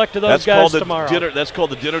 So good luck to those guys tomorrow. That's called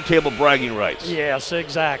the dinner table bragging rights. Yes,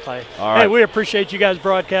 exactly. All right. Hey, we appreciate you guys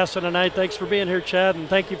broadcasting tonight. Thanks for being here, Chad, and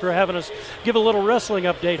thank you for having us give a little wrestling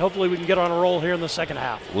update. Hopefully we can get on a roll here in the second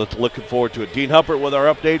half. Looking forward to it. Dean Huppert with our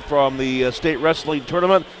update from the state wrestling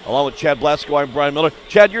tournament, along with Chad Blasco. I'm Brian Miller.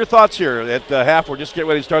 Chad, your thoughts here at half. We're just getting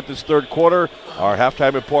ready to start this third quarter. Our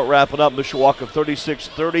halftime report wrapping up. Mishawaka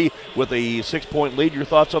 36-30 with a 6-point lead. Your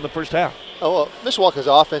thoughts on the first half? Oh, well, Mishawaka's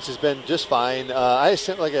offense has been just fine. I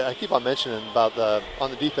keep on mentioning about on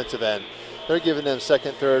the defensive end. They're giving them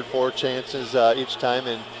second, third, fourth chances each time,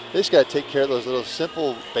 and they just got to take care of those little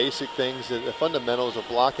simple, basic things, the fundamentals of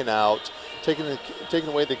blocking out, taking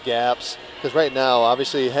away the gaps. Because right now,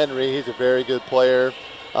 obviously, Henry, he's a very good player.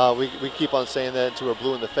 We keep on saying that until we're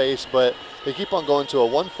blue in the face, but they keep on going to a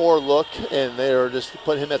 1-4 look, and they're just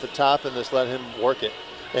putting him at the top and just letting him work it.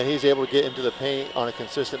 And he's able to get into the paint on a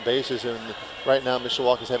consistent basis, and right now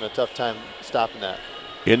Mishawaka's having a tough time stopping that.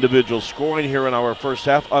 Individual scoring here in our first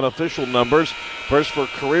half, unofficial numbers. First for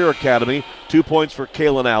Career Academy, 2 points for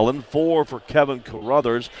Kalen Allen, 4 for Kevin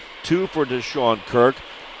Carruthers, 2 for Deshaun Kirk,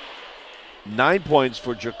 9 points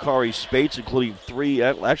for Jakari Spates, including 3,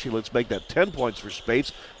 actually let's make that 10 points for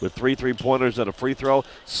Spates with 3 3-pointers and a free throw.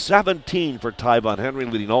 17 for Tyvon Henry,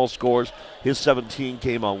 leading all scores. His 17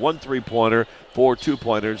 came on 1 3-pointer, 4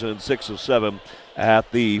 2-pointers, and 6 of 7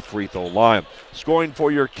 at the free throw line. Scoring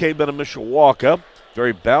for your Cavemen of Mishawaka,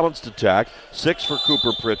 very balanced attack. 6 for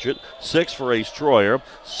Cooper Pritchett, 6 for Ace Troyer,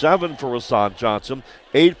 7 for Rasan Johnson,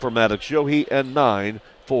 8 for Maddox Yohe, and 9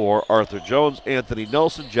 for Arthur Jones. Anthony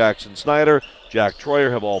Nelson, Jackson Snyder, Jack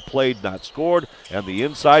Troyer have all played, not scored. And the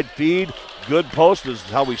inside feed, good post is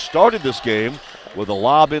how we started this game with a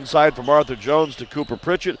lob inside from Arthur Jones to Cooper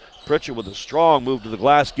Pritchett. Pritchett with a strong move to the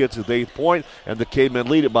glass gets his 8th point, and the Cavemen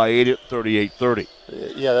lead it by 8 at 38-30.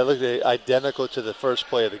 Yeah, that looked identical to the first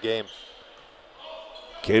play of the game.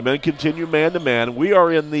 Cavemen continue man-to-man. We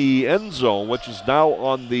are in the end zone, which is now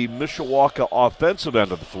on the Mishawaka offensive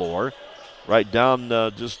end of the floor, right down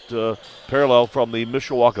just parallel from the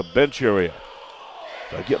Mishawaka bench area.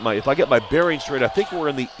 If I get my bearings straight, I think we're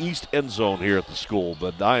in the east end zone here at the school,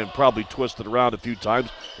 but I am probably twisted around a few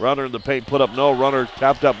times. Runner in the paint, put up no. Runner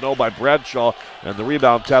tapped up no by Bradshaw, and the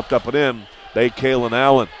rebound tapped up and in by Kalen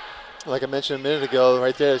Allen. Like I mentioned a minute ago,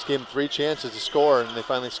 right there, this gave them 3 chances to score, and they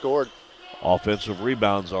finally scored. Offensive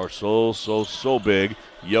rebounds are so big.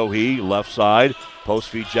 Yohe, left side. Post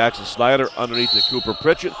feed Jackson Snyder underneath to Cooper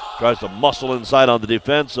Pritchett. Tries to muscle inside on the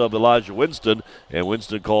defense of Elijah Winston. And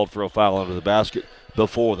Winston called for a foul under the basket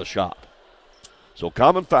before the shot. So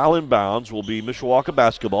common foul inbounds will be Mishawaka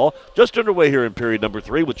basketball. Just underway here in period number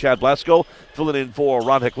 3 with Chad Blasco filling in for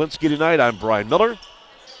Ron Heklinski tonight. I'm Brian Miller.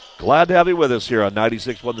 Glad to have you with us here on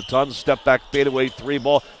 96.1 The Ton. Step back, fadeaway 3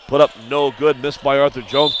 ball. Put up no good. Missed by Arthur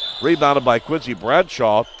Jones. Rebounded by Quincy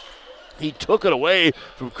Bradshaw. He took it away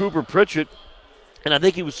from Cooper Pritchett. And I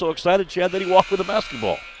think he was so excited, Chad, that he walked with the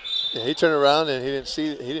basketball. Yeah, he turned around and he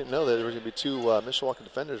didn't know that there were going to be 2 Mishawaka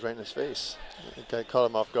defenders right in his face. It kind of caught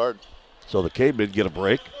him off guard. So the Cavemen get a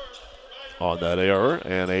break on that error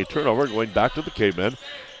and a turnover going back to the Cavemen.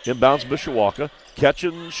 Inbounds Mishawaka. Catch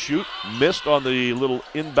and shoot. Missed on the little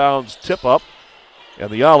inbounds tip-up. And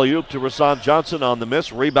the alley-oop to Rasan Johnson on the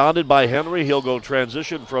miss. Rebounded by Henry. He'll go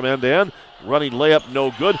transition from end to end. Running layup,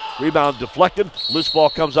 no good. Rebound deflected. Loose ball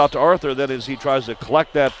comes out to Arthur. Then as he tries to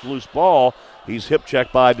collect that loose ball, he's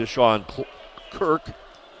hip-checked by Deshaun Kirk.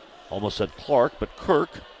 Almost said Clark, but Kirk.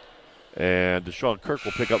 And Deshaun Kirk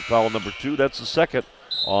will pick up foul number 2. That's the second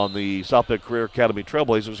on the South Bend Career Academy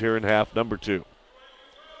Trailblazers here in half number 2.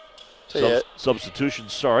 Substitution,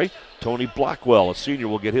 Tony Blackwell, a senior,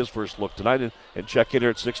 will get his first look tonight and check in here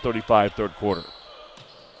at 6:35, third quarter.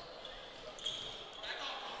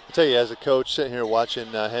 I'll tell you, as a coach sitting here watching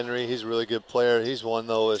Henry, he's a really good player. He's one,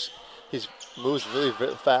 though, he moves really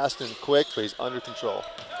fast and quick, but he's under control.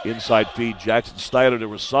 Inside feed, Jackson Snyder to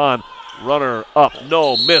Rasan. Runner up,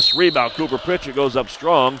 no, miss, rebound. Cooper Pritchett goes up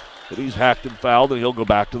strong, but he's hacked and fouled, and he'll go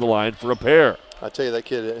back to the line for a pair. I tell you, that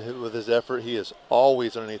kid, with his effort, he is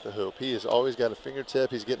always underneath the hoop. He has always got a fingertip.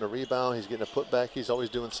 He's getting a rebound. He's getting a putback. He's always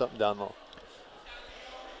doing something down low.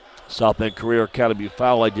 South Bend Career Academy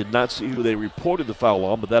foul. I did not see who they reported the foul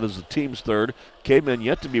on, but that is the team's third. Cavemen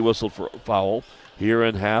yet to be whistled for a foul here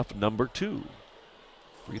in half number 2.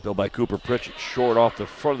 Free throw by Cooper Pritchett, short off the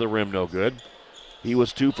front of the rim, no good. He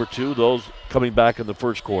was 2 for 2, those coming back in the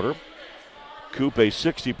first quarter. Coop, a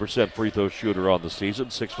 60% free throw shooter on the season,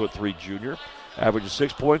 6'3" junior. Averages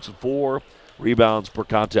 6 points and 4 rebounds per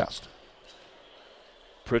contest.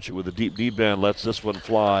 Pritchett with a deep D-band lets this one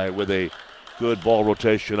fly with a good ball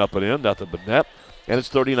rotation up and in. Nothing but net. And it's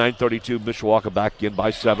 39-32. Mishawaka back again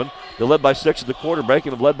by 7. They led by 6 in the quarter break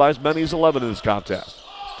and have led by as many as 11 in this contest.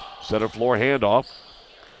 Center floor handoff.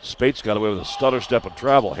 Spates got away with a stutter step and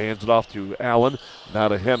travel. Hands it off to Allen. Now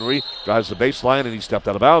to Henry. Drives the baseline and he stepped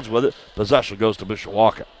out of bounds with it. Possession goes to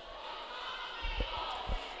Mishawaka.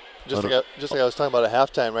 Just like I was talking about at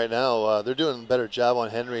halftime right now, they're doing a better job on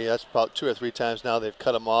Henry. That's about 2 or 3 times now they've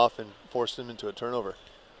cut him off and forced him into a turnover.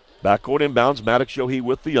 Backcourt inbounds. Maddox Yohe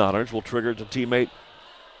with the honors will trigger to teammate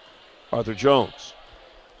Arthur Jones.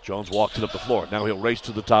 Jones walks it up the floor. Now he'll race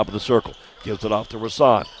to the top of the circle. Gives it off to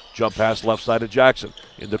Rasan. Jump pass left side to Jackson.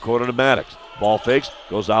 In the corner to Maddox. Ball fakes.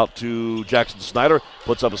 Goes out to Jackson Snyder.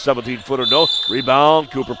 Puts up a 17-footer. No. Rebound.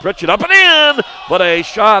 Cooper Pritchett up and in. But a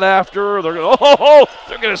shot after. They're going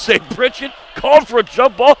to say Pritchett called for a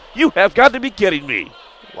jump ball. You have got to be kidding me.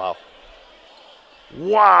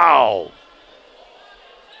 Wow.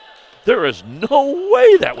 There is no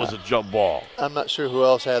way that was a jump ball. I'm not sure who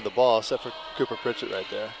else had the ball except for Cooper Pritchett right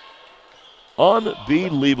there.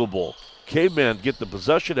 Unbelievable. Cavemen get the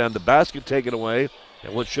possession and the basket taken away,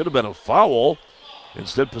 and what should have been a foul,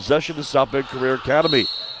 instead possession to South Bend Career Academy.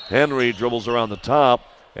 Henry dribbles around the top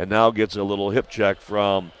and now gets a little hip check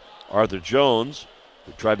from Arthur Jones,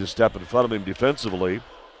 who tried to step in front of him defensively.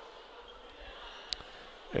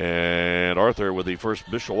 And Arthur with the first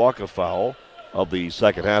Mishawaka foul of the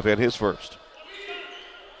second half, and his first.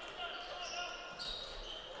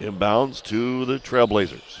 Inbounds to the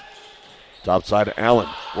Trailblazers. Top side to Allen.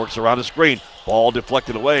 Works around the screen. Ball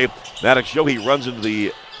deflected away. Maddox Yohe runs into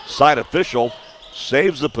the side official.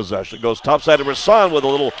 Saves the possession. Goes top side to Rasan with a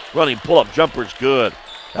little running pull-up. Jumper's good.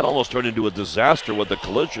 That almost turned into a disaster with the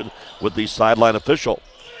collision with the sideline official.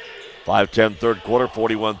 5:10 third quarter,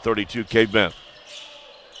 41-32 Cavemen.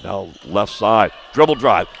 Now left side. Dribble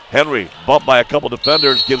drive. Henry bumped by a couple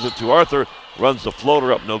defenders. Gives it to Arthur. Runs the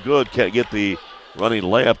floater up. No good. Can't get the running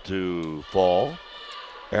layup to fall.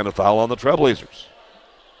 And a foul on the Trailblazers.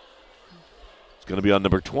 It's going to be on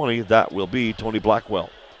number 20. That will be Tony Blackwell.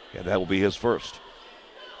 And that will be his first.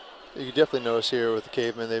 You can definitely notice here with the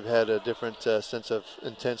Cavemen, they've had a different sense of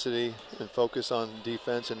intensity and focus on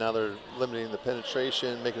defense, and now they're limiting the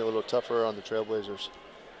penetration, making it a little tougher on the Trailblazers.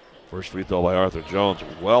 First free throw by Arthur Jones.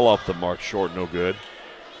 Well off the mark, short, no good.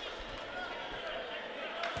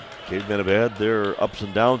 Cavemen have had their ups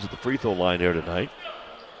and downs at the free throw line here tonight.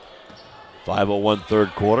 5:01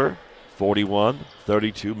 third quarter,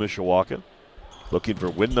 41-32 Mishawaka. Looking for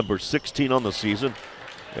win number 16 on the season.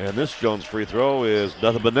 And this Jones free throw is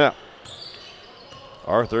nothing but net.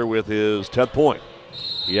 Arthur with his 10th point.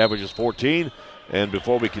 He averages 14. And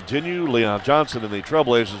before we continue, Leon Johnson and the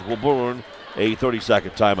Trailblazers will burn a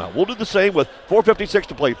 30-second timeout. We'll do the same with 4:56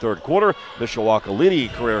 to play third quarter. Mishawaka leading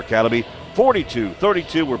Career Academy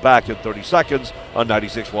 42-32. We're back in 30 seconds on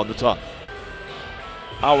 96.1 The Ton.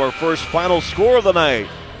 Our first final score of the night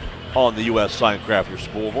on the U.S. Sign Crafter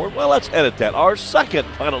scoreboard. Well, let's edit that. Our second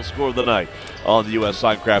final score of the night on the U.S.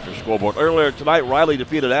 Sign Crafter scoreboard. Earlier tonight, Riley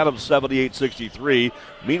defeated Adams 78-63.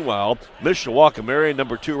 Meanwhile, Mishawaka, Marion,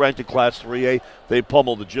 number 2 ranked in Class 3A. They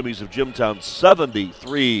pummeled the Jimmies of Jimtown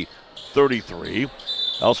 73-33.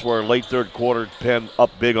 Elsewhere, late third quarter, Penn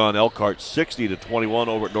up big on Elkhart 60-21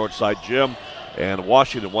 over at Northside Gym. And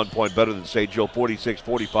Washington 1 point better than St. Joe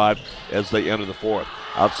 46-45 as they enter the fourth.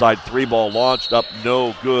 Outside three ball launched up,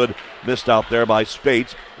 no good. Missed out there by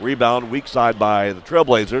Spates. Rebound weak side by the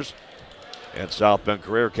Trailblazers. And South Bend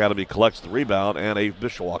Career Academy collects the rebound and a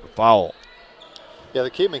Mishawaka foul. Yeah, the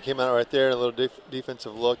Cavemen came out right there, a little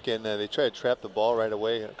defensive look, and they tried to trap the ball right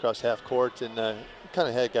away across half court, and kind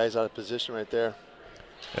of had guys out of position right there.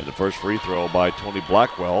 And the first free throw by Tony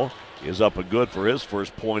Blackwell is up and good for his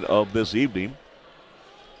first point of this evening.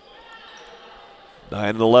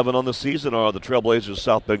 9-11 on the season are the Trailblazers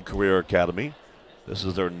South Bend Career Academy. This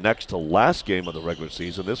is their next to last game of the regular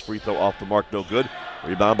season. This free throw off the mark, no good.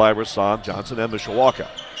 Rebound by Rasan, Johnson, and Mishawaka.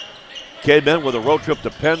 Cavemen with a road trip to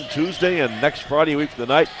Penn Tuesday and next Friday week for the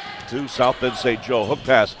night to South Bend St. Joe. Hook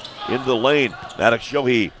pass into the lane. Maddox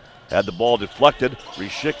Yohe had the ball deflected,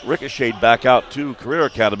 ricocheted back out to Career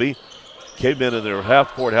Academy. Cavemen in their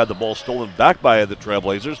half court had the ball stolen back by the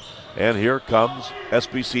Trailblazers. And here comes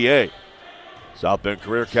SBCA. South Bend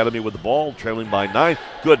Career Academy with the ball, trailing by 9.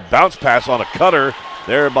 Good bounce pass on a cutter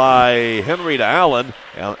there by Henry to Allen.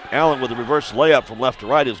 Allen with a reverse layup from left to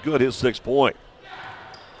right is good, his 6th point.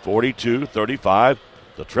 42-35.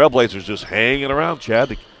 The Trailblazers just hanging around, Chad.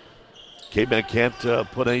 The Cavemen can't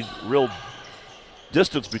put any real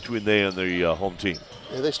distance between they and the home team.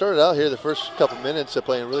 Yeah, they started out here the first couple minutes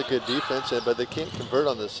playing really good defense, but they can't convert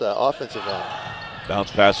on this offensive end.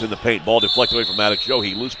 Bounce pass in the paint. Ball deflected away from Maddox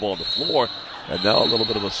Yohe. Loose ball on the floor. And now a little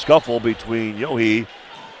bit of a scuffle between Yohe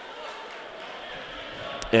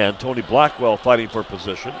and Tony Blackwell fighting for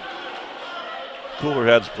position. Cooler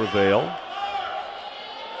heads prevail.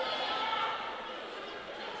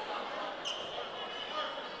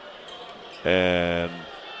 And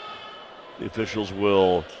the officials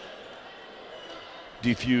will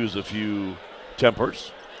defuse a few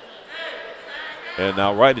tempers. And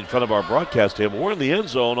now right in front of our broadcast table, we're in the end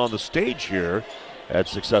zone on the stage here at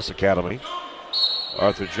Success Academy.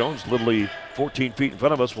 Arthur Jones, literally 14 feet in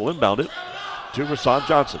front of us, will inbound it to Rasan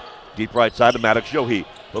Johnson. Deep right side to Maddox Yohe.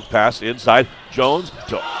 Hook pass inside. Jones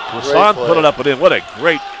to Rasan, put it up and in. What a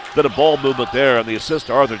great bit of ball movement there. And the assist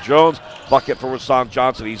to Arthur Jones. Bucket for Rasan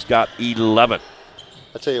Johnson. He's got 11.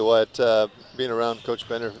 I tell you what, being around Coach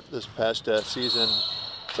Bender this past season,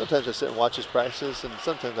 sometimes I sit and watch his practices, and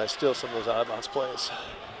sometimes I steal some of those out-of-bounds plays.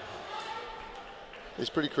 He's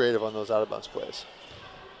pretty creative on those out-of-bounds plays.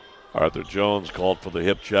 Arthur Jones called for the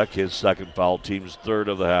hip check, his second foul, team's 3rd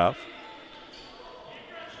of the half.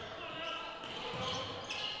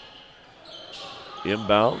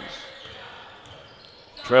 Inbounds.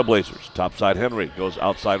 Trailblazers. Topside Henry goes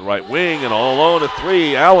outside right wing and all alone at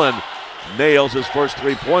three. Allen nails his first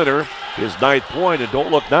three-pointer, his 9th point, and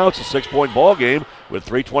don't look now, it's a 6-point ball game with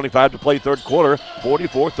 3:25 to play third quarter,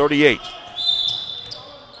 44-38.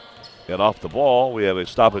 And off the ball, we have a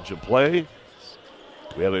stoppage in play.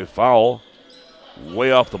 We have a foul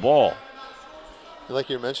way off the ball. Like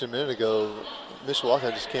you mentioned a minute ago,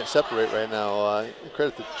 Mishawaka just can't separate right now.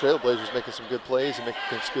 Credit the Trailblazers making some good plays and making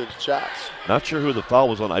some good shots. Not sure who the foul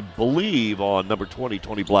was on. I believe on number 20,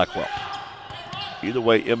 Tony Blackwell. Either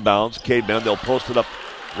way, inbounds. Cavemen, they'll post it up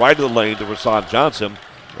right in the lane to Rasan Johnson.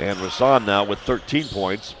 And Rasan now with 13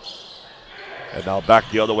 points. And now back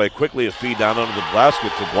the other way quickly. A feed down under the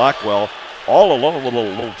basket to Blackwell. All alone, little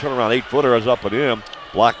turnaround 8-footer is up and in.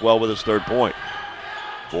 Blackwell with his 3rd point.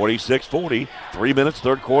 46-40, 3 minutes,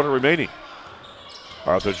 third quarter remaining.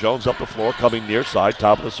 Arthur Jones up the floor, coming near side,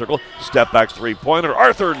 top of the circle. Step back three-pointer.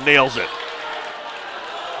 Arthur nails it.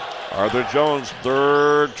 Arthur Jones,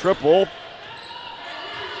 3rd triple.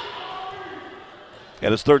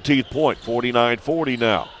 And his 13th point, 49-40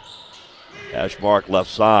 now. Ashmark left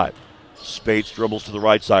side. Spates dribbles to the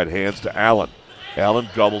right side, hands to Allen. Allen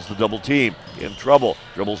doubles the double team, in trouble.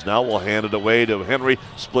 Dribbles now, will hand it away to Henry.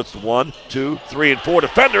 Splits 1, 2, 3, and 4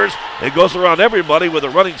 defenders. And goes around everybody with a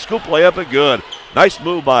running scoop layup and good. Nice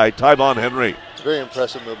move by Tyvon Henry. Very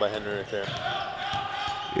impressive move by Henry right there.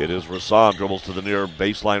 It is Rasan, dribbles to the near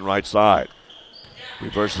baseline right side.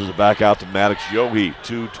 Reverses it back out to Maddox Yohe.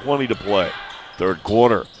 2:20 to play. Third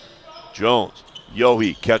quarter. Jones,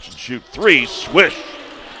 Yohe, catch and shoot 3, swish.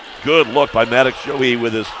 Good look by Maddox Yohe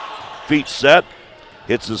with his feet set.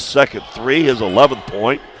 Hits his 2nd 3, his 11th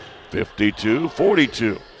point.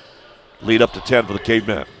 52-42. Lead up to 10 for the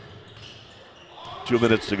Cavemen. 2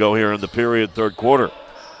 minutes to go here in the period, third quarter.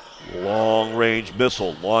 Long-range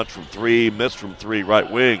missile, launch from 3, miss from 3,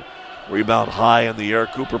 right wing. Rebound high in the air,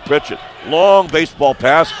 Cooper Pritchett. Long baseball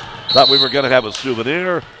pass. Thought we were going to have a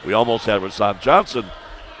souvenir. We almost had Rasan Johnson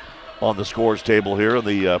on the scores table here, on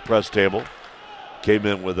the press table. Came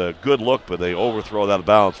in with a good look, but they overthrow that out of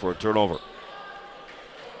bounds for a turnover.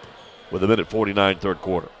 With a minute 49, third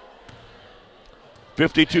quarter.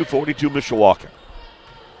 52-42 Mishawaka.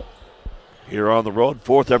 Here on the road,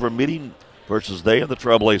 4th ever meeting versus they and the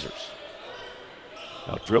Trailblazers.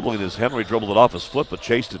 Now dribbling is Henry, dribbled it off his foot, but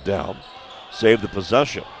chased it down. Saved the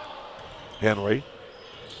possession. Henry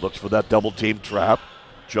looks for that double team trap.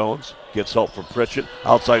 Jones gets help from Pritchett.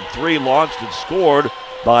 Outside 3, launched and scored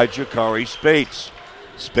by Jakari Spates.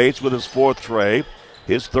 Spates with his 4th tray,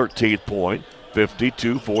 his 13th point,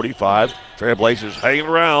 52-45. Trailblazers hanging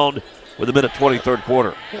around with a minute 20, third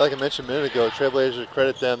quarter. Like I mentioned a minute ago, Trailblazers,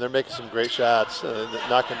 credit them. They're making some great shots,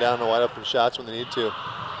 knocking down the wide open shots when they need to.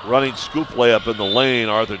 Running scoop layup in the lane.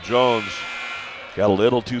 Arthur Jones got a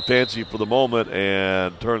little too fancy for the moment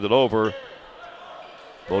and turned it over.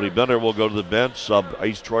 Bodie Bender will go to the bench. Sub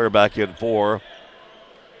Ace Troyer back in for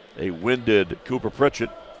a winded Cooper Pritchett.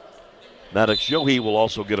 Maddox Yohe will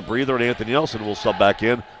also get a breather, and Anthony Nelson will sub back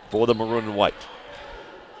in for the maroon and white.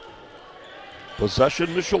 Possession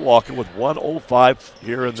Mishawaka with 1:05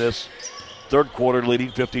 here in this third quarter,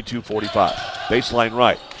 leading 52-45. Baseline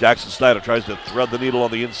right. Jackson Snyder tries to thread the needle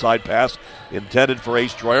on the inside pass intended for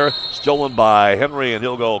Ace Troyer. Stolen by Henry, and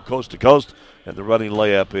he'll go coast to coast, and the running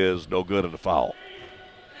layup is no good and a foul.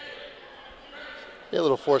 Yeah, a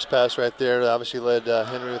little force pass right there. Obviously led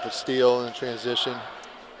Henry with a steal in transition.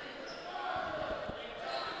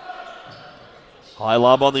 High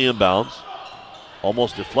lob on the inbounds.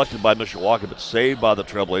 Almost deflected by Mishawaka, but saved by the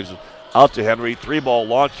Trailblazers. Out to Henry. 3-ball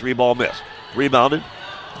launch, 3-ball miss. Rebounded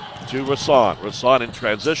to Rasan. Rasan in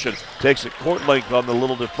transition. Takes it court length on the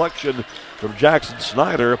little deflection from Jackson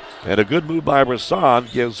Snyder. And a good move by Rasan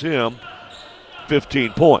gives him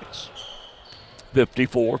 15 points.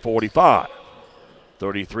 54-45.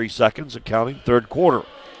 33 seconds and counting, third quarter.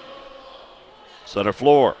 Center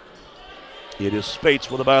floor. It is Spates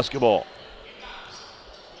with the basketball.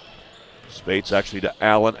 Spates actually to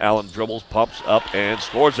Allen. Allen dribbles, pumps up, and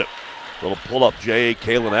scores it. Little pull-up J.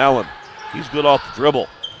 Kalen Allen. He's good off the dribble.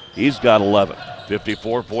 He's got 11.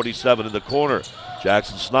 54-47 in the corner.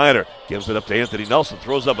 Jackson Snyder gives it up to Anthony Nelson.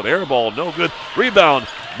 Throws up an air ball. No good. Rebound.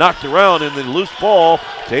 Knocked around in the loose ball.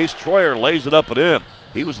 Tace Troyer lays it up and in.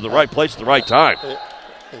 He was in the right place at the right time.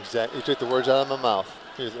 Exactly. You took the words out of my mouth.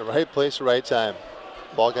 He was in the right place, right time.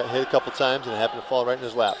 Ball got hit a couple times and it happened to fall right in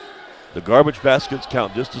his lap. The garbage baskets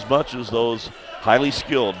count just as much as those highly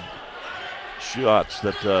skilled shots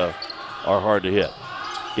that are hard to hit.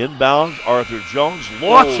 Inbounds, Arthur Jones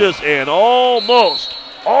launches and almost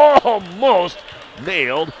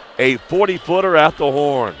nailed a 40-footer at the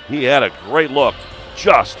horn. He had a great look.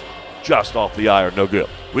 just off the iron, no good.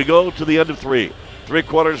 We go to the end of 3. 3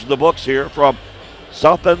 quarters in the books here from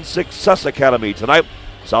South Bend Success Academy tonight.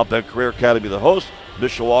 South Bend Career Academy, the host.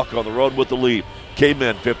 Mishawaka on the road with the lead.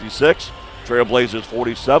 Cavemen 56, Trailblazers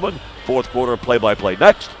 47. Fourth quarter play-by-play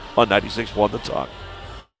next on 96.1 The Ton.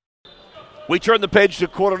 We turn the page to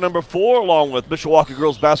quarter number 4 along with Mishawaka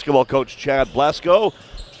girls basketball coach Chad Blasco.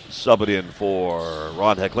 Subbing in for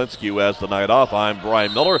Ron Heklinski, who has the night off. I'm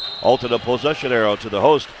Brian Miller. Alternate possession arrow to the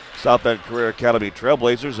host, South Bend Career Academy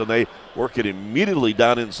Trailblazers, and they work it immediately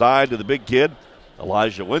down inside to the big kid,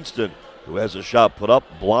 Elijah Winston, who has a shot put up,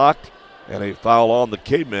 blocked, and a foul on the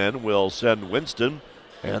Cavemen will send Winston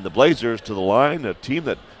and the Blazers to the line, a team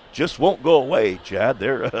that just won't go away, Chad.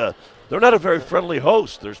 They're not a very friendly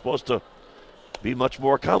host. They're supposed to be much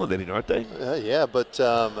more accommodating, aren't they? Yeah, but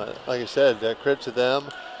like I said, credit to them.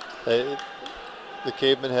 The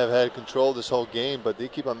Cavemen have had control this whole game, but they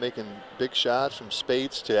keep on making big shots from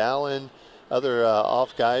Spates to Allen, other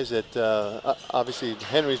off guys that obviously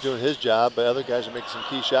Henry's doing his job, but other guys are making some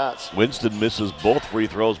key shots. Winston misses both free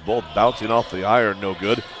throws, both bouncing off the iron, no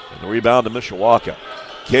good. And the rebound to Mishawaka.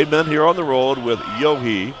 Cavemen here on the road with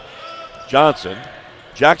Yohe, Johnson,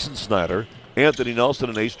 Jackson Snyder, Anthony Nelson,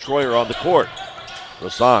 and Ace Troyer on the court.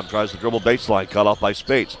 Rasan tries to dribble baseline, cut off by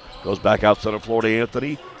Spates. Goes back out center floor to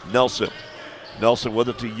Anthony Nelson. Nelson with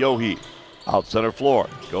it to Yohe. Out center floor.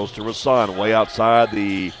 Goes to Rasan, way outside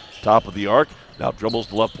the top of the arc. Now dribbles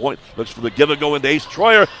the left point. Looks for the give and go into Ace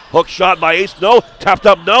Troyer. Hook shot by Ace, no. Tapped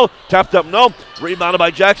up, no. Tapped up, no. Rebounded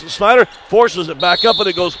by Jackson Snyder. Forces it back up, and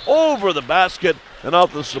it goes over the basket and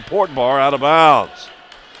off the support bar out of bounds.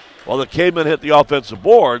 While the Cavemen hit the offensive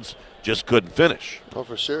boards, just couldn't finish. Oh,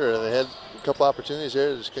 for sure. They had a couple opportunities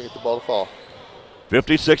there, just couldn't get the ball to fall.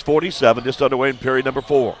 56-47, just underway in period number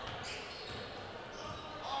 4.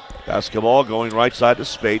 Basketball going right side to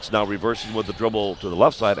Spates, now reversing with the dribble to the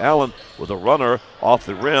left side. Allen with a runner off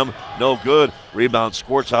the rim, no good. Rebound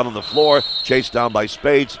squirts out on the floor, chased down by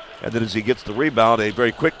Spates, and then as he gets the rebound, a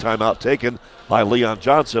very quick timeout taken by Leon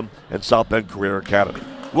Johnson and South Bend Career Academy.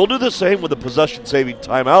 We'll do the same with a possession-saving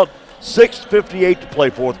timeout. 6:58 to play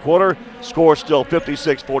fourth quarter. Score still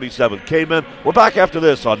 56-47 Cavemen. We're back after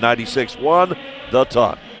this on 96.1 The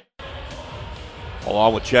Ton.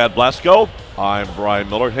 Along with Chad Blasco, I'm Brian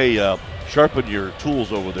Miller. Hey, sharpen your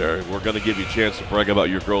tools over there. We're going to give you a chance to brag about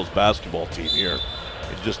your girls' basketball team here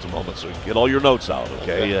in just a moment, so get all your notes out,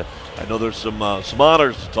 okay? I know there's some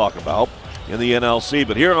honors to talk about in the NLC,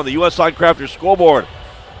 but here on the U.S. Sign Crafters scoreboard,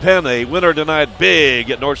 Penn, a winner tonight big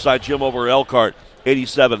at Northside Gym over Elkhart,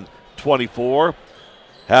 87-24.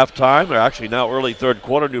 Halftime, or actually now early third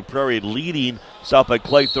quarter, New Prairie leading South Bend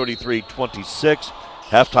Clay 33-26.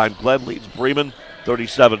 Halftime, Glenn leads Bremen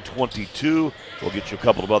 37-22. We'll get you a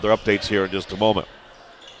couple of other updates here in just a moment.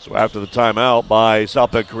 So after the timeout by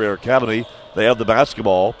South Bend Career Academy, they have the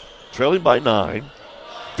basketball, trailing by 9,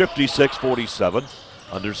 56-47,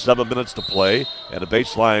 under 7 minutes to play, and a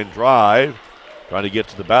baseline drive, trying to get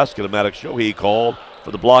to the basket. And Maddox Yohe called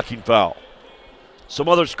for the blocking foul. Some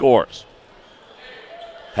other scores.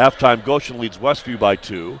 Halftime, Goshen leads Westview by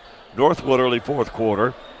 2. Northwood early fourth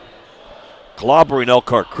quarter, clobbering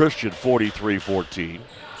Elkhart Christian 43-14.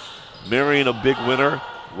 Marion a big winner.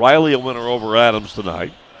 Riley a winner over Adams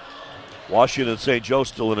tonight. Washington St. Joe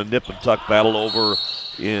still in a nip and tuck battle over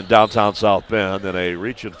in downtown South Bend. And a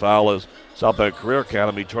reach and foul as South Bend Career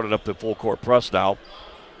Academy turning up the full court press now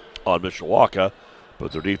on Mishawaka.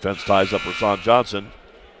 But their defense ties up Rasan Johnson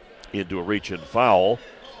into a reach and foul.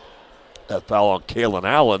 That foul on Kalen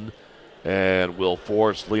Allen and will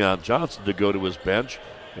force Leon Johnson to go to his bench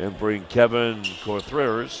and bring Kevin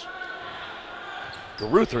Caruthers,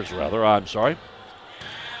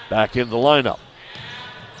 back in the lineup.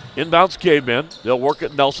 Inbounds Cavemen. They'll work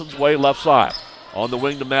it Nelson's way, left side. On the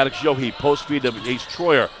wing to Maddox Yohe. Post feed to Ace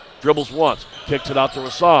Troyer. Dribbles once. Kicks it out to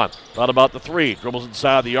Rasan. Thought about the three. Dribbles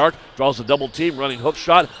inside the arc. Draws a double team. Running hook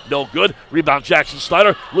shot. No good. Rebound Jackson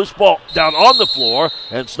Snyder. Loose ball down on the floor.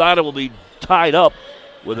 And Snyder will be tied up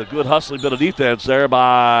with a good hustling bit of defense there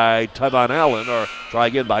by Tyvon Allen, or try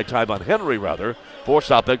again by Tyvon Henry, rather, for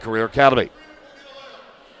South Bend Career Academy.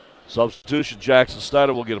 Substitution, Jackson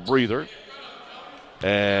Snyder will get a breather.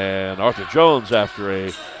 And Arthur Jones, after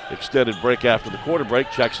a extended break after the quarter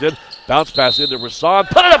break, checks in. Bounce pass into Rasan.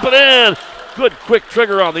 Put it up and in! Good quick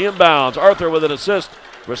trigger on the inbounds. Arthur with an assist.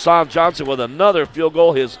 Rasan Johnson with another field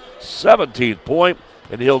goal, his 17th point,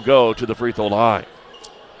 and he'll go to the free throw line.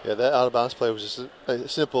 Yeah, that out-of-bounds play was just a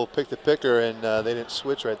simple pick-the-picker, and they didn't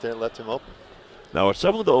switch right there and left him open. Now, are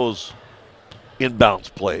some of those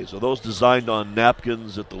inbounds plays? Are those designed on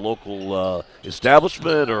napkins at the local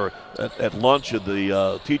establishment or at lunch in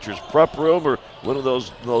the teacher's prep room, or what are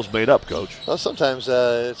those made up, Coach? Well, sometimes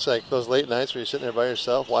it's like those late nights where you're sitting there by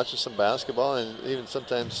yourself watching some basketball, and even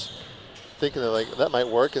sometimes thinking that might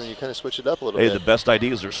work, and then you kind of switch it up a little bit. Hey, the best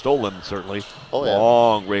ideas are stolen, certainly. Oh, yeah.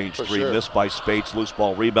 Long range For three, sure. missed by Spates, loose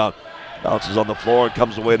ball rebound. Bounces on the floor and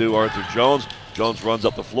comes away to Arthur Jones. Jones runs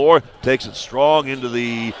up the floor, takes it strong into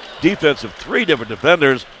the defense of three different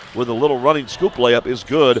defenders with a little running scoop layup is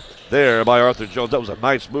good there by Arthur Jones. That was a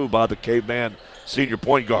nice move by the Caveman senior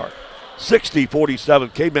point guard.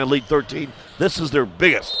 60-47, Caveman lead 13. This is their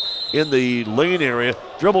biggest in the lane area.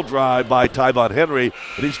 Dribble drive by Tyvon Henry,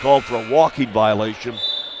 but he's called for a walking violation,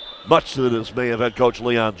 much to the dismay of head coach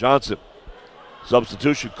Leon Johnson.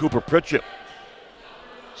 Substitution, Cooper Pritchett.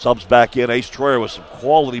 Subs back in. Ace Troyer with some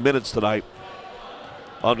quality minutes tonight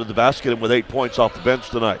under the basket and with 8 points off the bench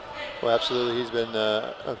tonight. Well, absolutely. He's been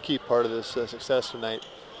a key part of this success tonight.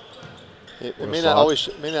 It may not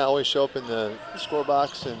always show up in the score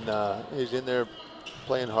box, and he's in there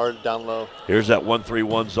playing hard down low. Here's that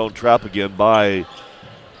 1-3-1 zone trap again by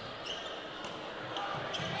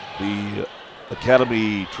the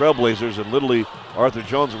Academy Trailblazers, and literally Arthur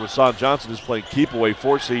Jones and Rasan Johnson is playing keep away,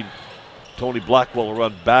 forcing Tony Blackwell to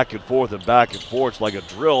run back and forth. It's like a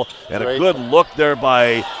drill, and a good look there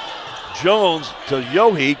by Jones to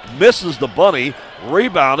Yohik, misses the bunny,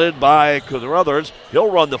 rebounded by Carruthers. He'll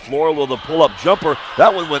run the floor with a pull-up jumper.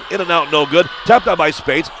 That one went in and out, no good. Tapped out by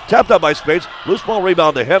Spates. Loose ball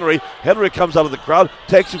rebound to Henry. Henry comes out of the crowd,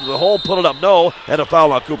 takes it to the hole, put it up, no, and a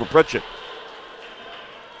foul on Cooper Pritchett.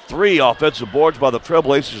 3 offensive boards by the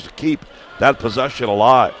Trailblazers to keep that possession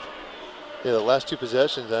alive. Yeah, the last 2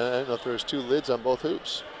 possessions, I don't know if there was 2 lids on both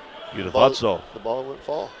hoops. You'd have thought so. The ball wouldn't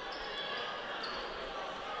fall.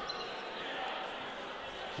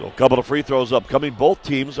 So a couple of free throws upcoming. Both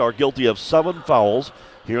teams are guilty of 7 fouls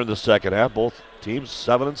here in the second half. Both teams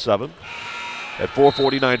 7 and 7. At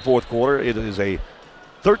 4:49 fourth quarter, it is a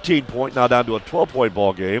 13-point, now down to a 12-point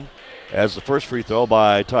ball game, as the first free throw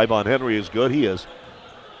by Tyvon Henry is good. He is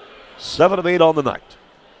 7 of 8 on the night.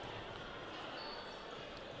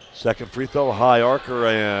 Second free throw, high archer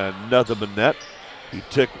and nothing but net. He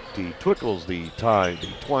twines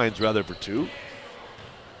for 2.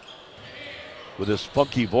 With his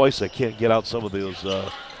funky voice, I can't get out some of those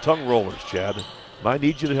tongue rollers, Chad. I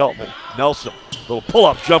need you to help me. Nelson, little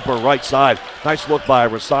pull-up jumper right side. Nice look by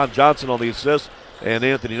Rasan Johnson on the assist. And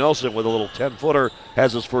Anthony Nelson with a little 10-footer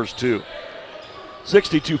has his first 2.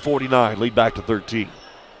 62-49, lead back to 13.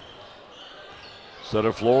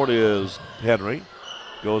 Center floor is Henry.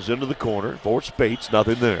 Goes into the corner for Spates,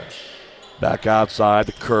 nothing there. Back outside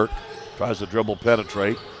to Kirk. Tries to dribble,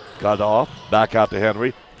 penetrate. Got off, back out to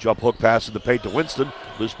Henry. Jump hook pass in the paint to Winston.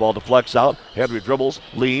 Loose ball deflects out. Henry dribbles,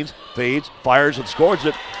 leans, fades, fires, and scores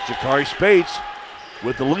it. Jakari Spates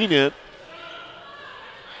with the lean in.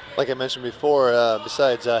 Like I mentioned before,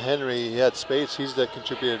 besides Henry, he had Spates. He's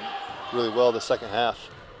contributed really well the second half.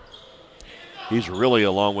 He's really,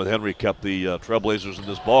 along with Henry, kept the Trailblazers in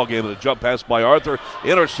this ball game. And a jump pass by Arthur,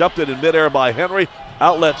 intercepted in midair by Henry.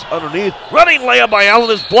 Outlets underneath. Running layup by Allen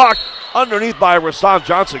is blocked underneath by Rasan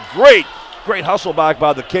Johnson. Great hustle back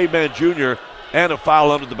by the Caveman Jr. and a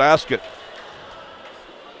foul under the basket.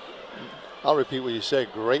 I'll repeat what you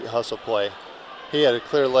said. Great hustle play. He had a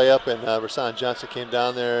clear layup, and Rasan Johnson came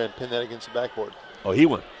down there and pinned that against the backboard. Oh, he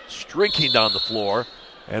went streaking down the floor.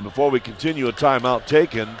 And before we continue, a timeout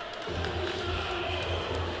taken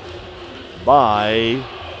by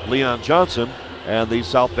Leon Johnson and the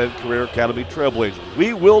South Bend Career Academy Trailblazers.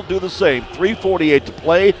 We will do the same. 3:48 to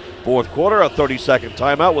play. Fourth quarter, a 30-second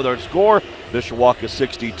timeout with our score. Mishawaka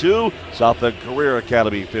 62, South Bend Career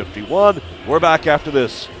Academy 51. We're back after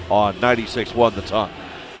this on 96.1 The Ton.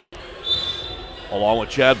 Along with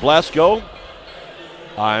Chad Blasco,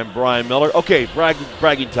 I'm Brian Miller. Okay,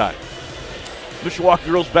 bragging time. Mishawaka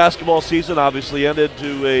girls basketball season obviously ended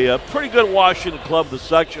to a pretty good Washington club, the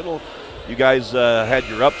sectional. You guys had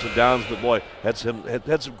your ups and downs, but boy, had some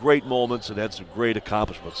great moments and had some great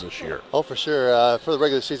accomplishments this year. Oh, for sure. For the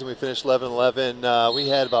regular season, we finished 11-11. We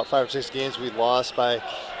had about 5 or 6 games we lost by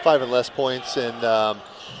 5 and less points, and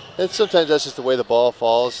sometimes that's just the way the ball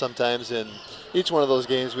falls. Sometimes in each one of those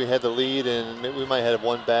games, we had the lead, and we might have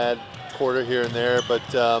one bad quarter here and there.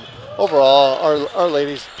 But overall, our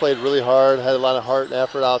ladies played really hard, had a lot of heart and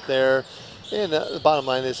effort out there. And the bottom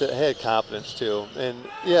line is they had confidence, too. And,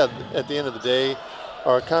 yeah, at the end of the day,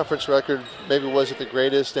 our conference record maybe wasn't the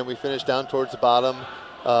greatest, and we finished down towards the bottom.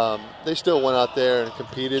 They still went out there and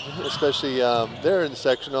competed, especially there in the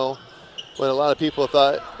sectional, when a lot of people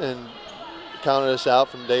thought and counted us out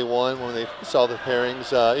from day one when they saw the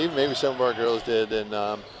pairings. Even maybe some of our girls did.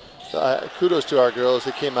 And kudos to our girls.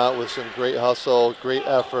 They came out with some great hustle, great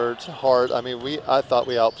effort, heart. I mean, I thought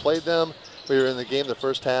we outplayed them. We were in the game the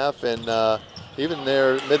first half, and even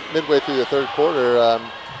there midway through the third quarter,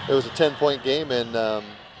 it was a 10-point game, and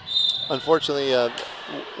unfortunately,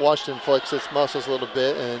 Washington flexed its muscles a little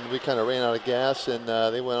bit, and we kind of ran out of gas, and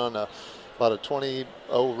they went on about a 20-0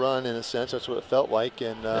 run in a sense. That's what it felt like,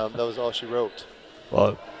 and that was all she wrote.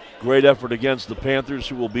 Well, great effort against the Panthers,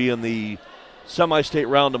 who will be in the semi-state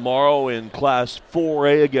round tomorrow in Class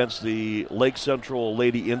 4A against the Lake Central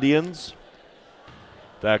Lady Indians.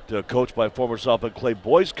 In fact, coached by former South Bend Clay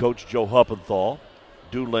boys coach Joe Huppenthal.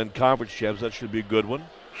 Duneland Conference champs, that should be a good one.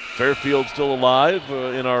 Fairfield's still alive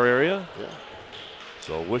in our area. Yeah.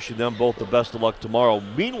 So wishing them both the best of luck tomorrow.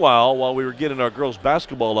 Meanwhile, while we were getting our girls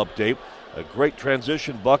basketball update, a great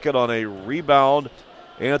transition bucket on a rebound.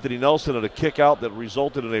 Anthony Nelson at a kick out that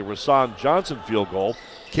resulted in a Rasan Johnson field goal.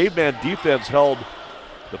 Caveman defense held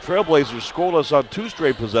the Trailblazers scoreless on 2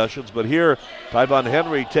 straight possessions, but here Tyvon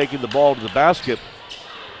Henry taking the ball to the basket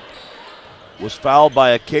was fouled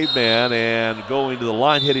by a Caveman and going to the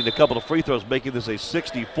line, hitting a couple of free throws, making this a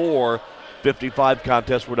 64-55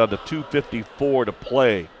 contest. We're down to 2:54 to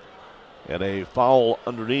play. And a foul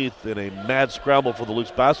underneath in a mad scramble for the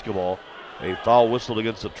loose basketball. A foul whistled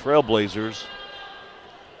against the Trailblazers.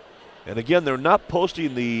 And again, they're not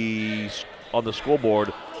posting on the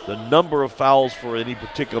scoreboard the number of fouls for any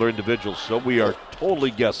particular individual, so we are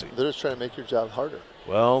totally guessing. They're just trying to make your job harder.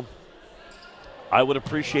 Well, I would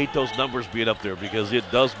appreciate those numbers being up there because it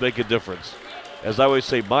does make a difference. As I always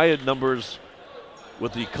say, my numbers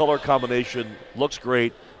with the color combination looks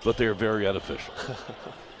great, but they're very unofficial.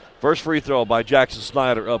 First free throw by Jackson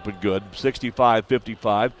Snyder, up and good,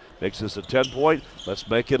 65-55. Makes this a 10-point. Let's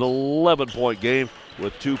make it an 11-point game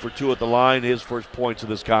with 2 for 2 at the line, his first points in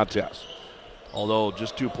this contest. Although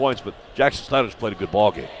just 2 points, but Jackson Snyder's played a good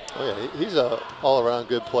ball game. Oh, yeah, he's an all-around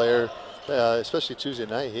good player. Especially Tuesday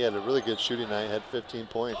night, he had a really good shooting night, had 15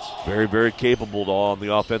 points. Very, very capable on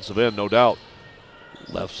the offensive end, no doubt.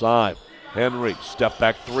 Left side, Henry, step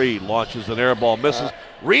back 3, launches an air ball, misses.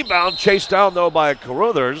 Rebound chased down, though, by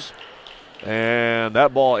Carruthers. And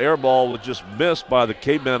that air ball was just missed by the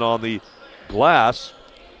Cavemen on the glass.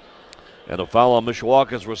 And a foul on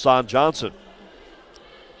Mishawaka's Rasan Johnson.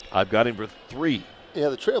 I've got him for 3. Yeah,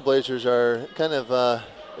 the Trailblazers are kind of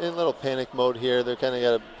in a little panic mode here. They're kind of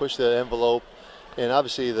got to push the envelope. And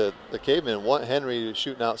obviously the Cavemen want Henry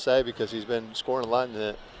shooting outside because he's been scoring a lot in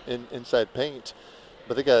the inside paint.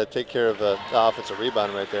 But they got to take care of the offensive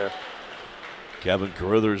rebound right there. Kevin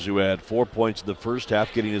Carruthers, who had 4 points in the first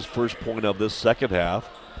half, getting his first point of this second half,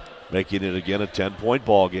 making it again a 10-point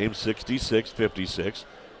ball game, 66-56.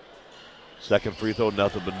 Second free throw,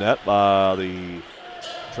 nothing but net by the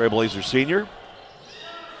Trailblazer senior.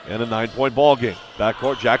 And a 9-point ball game.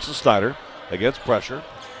 Backcourt, Jackson Snyder against pressure.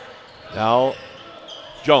 Now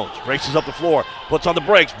Jones races up the floor, puts on the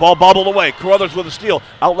brakes, ball bobbled away. Carruthers with a steal,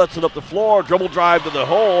 outlets it up the floor, dribble drive to the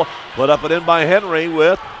hole, put up and in by Henry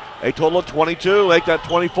with a total of 22, make that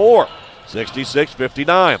 24.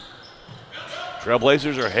 66-59.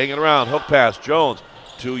 Trailblazers are hanging around. Hook pass, Jones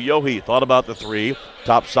to Yohe. Thought about the 3.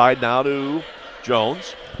 Top side now to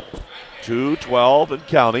Jones. 2-12 and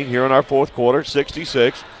counting here in our fourth quarter.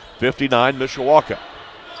 66-59 Mishawaka.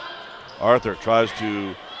 Arthur tries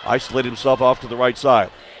to isolate himself off to the right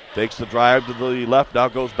side. Takes the drive to the left, now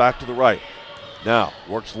goes back to the right. Now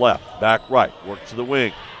works left, back right, works to the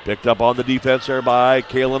wing. Picked up on the defense there by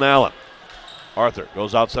Kalen Allen. Arthur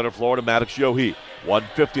goes out center floor to Maddox Yohe.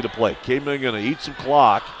 1:50 to play. Caveman going to eat some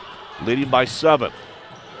clock, leading by 7.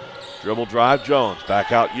 Dribble drive, Jones.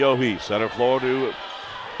 Back out Yohe. Center floor to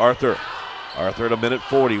Arthur. Arthur at a minute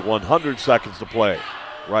 40, 100 seconds to play.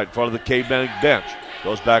 Right in front of the Caveman bench.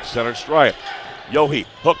 Goes back center stripe. Yohe,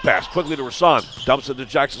 hook pass quickly to Rasan. Dumps it to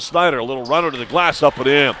Jackson Snyder. A little runner to the glass, up and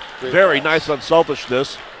in. Very nice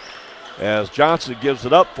unselfishness as Johnson gives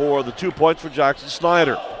it up for the 2 points for Jackson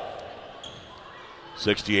Snyder.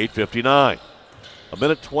 68-59. A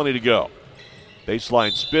minute 20 to go.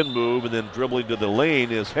 Baseline spin move and then dribbling to the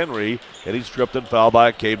lane is Henry, and he's tripped and fouled by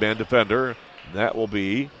a Caveman defender. And that will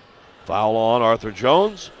be foul on Arthur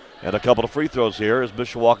Jones. And a couple of free throws here as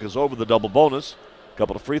Mishawaka is over the double bonus. A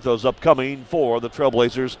couple of free throws upcoming for the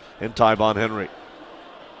Trailblazers and Tyvon Henry.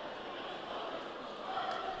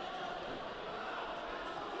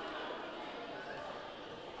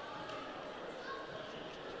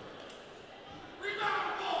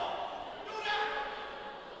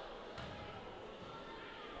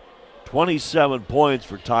 .27 points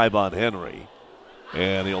for Tyvon Henry,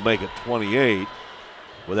 and he'll make it 28.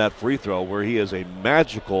 with that free throw, where he is a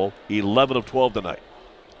magical 11 of 12 tonight.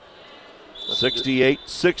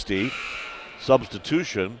 68-60.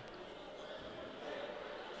 Substitution.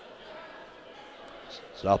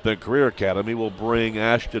 South Bend Career Academy will bring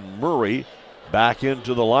Ashton Murray back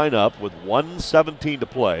into the lineup with 1:17 to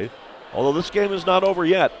play. Although this game is not over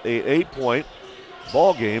yet. An 8-point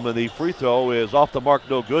ball game, and the free throw is off the mark,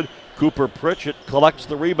 no good. Cooper Pritchett collects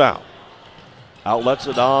the rebound. Outlets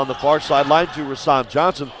it on the far sideline to Rasan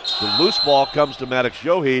Johnson. The loose ball comes to Maddox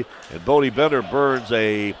Yohe, and Bodie Bender burns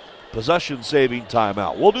a possession-saving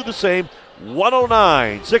timeout. We'll do the same.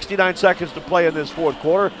 109, 69 seconds to play in this fourth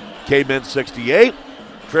quarter. Cavemen 68,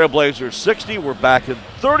 Trailblazers 60. We're back in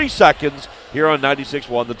 30 seconds here on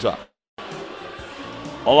 96.1 The Top.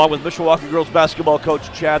 Along with Mishawaka girls basketball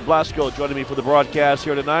coach Chad Blasco joining me for the broadcast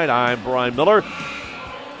here tonight, I'm Brian Miller.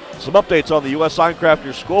 Some updates on the U.S.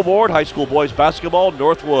 Signcrafters scoreboard. High school boys basketball.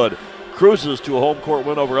 Northwood cruises to a home court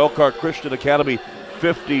win over Elkhart Christian Academy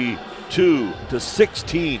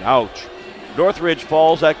 52-16. Ouch. Northridge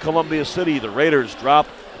falls at Columbia City. The Raiders drop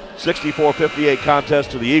 64-58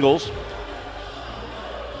 contest to the Eagles.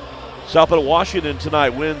 South Bend Washington tonight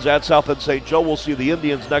wins at South Bend St. Joe. We'll see the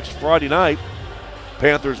Indians next Friday night.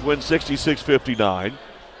 Panthers win 66-59.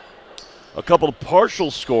 A couple of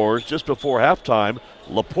partial scores just before halftime.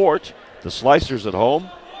 LaPorte, the Slicers at home,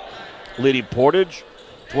 leading Portage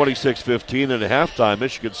 26-15, and at halftime,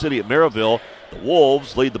 Michigan City at Maryville. The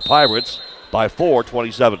Wolves lead the Pirates by 4,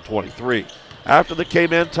 27-23. After the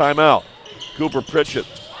K-Men timeout, Cooper Pritchett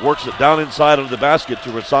works it down inside under the basket to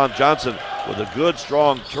Rasan Johnson with a good,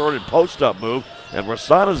 strong turn and post-up move, and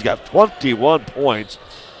Rasan has got 21 points,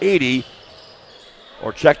 80,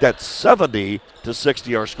 or check that,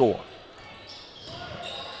 70-60 our score.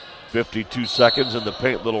 52 seconds in the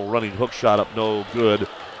paint. Little running hook shot up, no good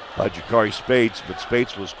by Jakari Spates, but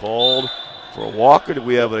Spates was called for a walk, or did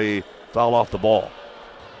we have a foul off the ball?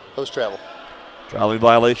 Post travel. Traveling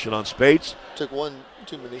violation on Spates. Took one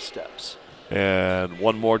too many steps. And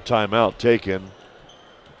one more timeout taken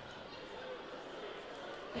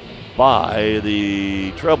by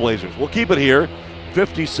the Trailblazers. We'll keep it here.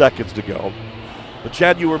 50 seconds to go. But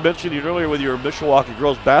Chad, you were mentioning earlier with your Mishawaka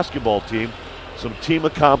girls basketball team, some team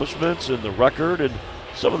accomplishments in the record and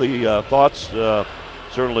some of the thoughts,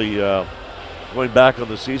 certainly going back on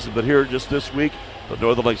the season. But here just this week, the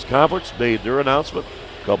Northern Lakes Conference made their announcement.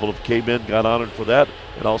 A couple of K-men got honored for that,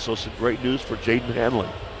 and also some great news for Jaden Hanley.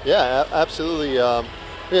 Yeah, absolutely.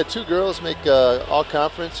 We had two girls make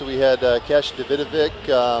all-conference. So we had Kasia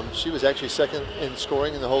Davidovic. She was actually second in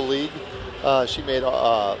scoring in the whole league. She made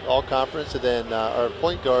all-conference, and then our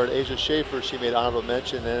point guard, Asia Schaefer, she made honorable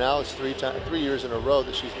mention, and now it's 3 years in a row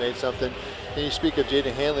that she's made something. And you speak of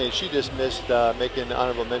Jaden Hanley, and she just missed making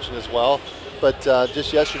honorable mention as well. But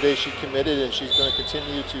just yesterday she committed, and she's going to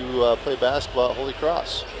continue to play basketball at Holy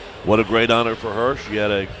Cross. What a great honor for her. She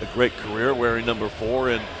had a great career wearing number 4,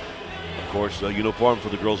 and of course a uniform for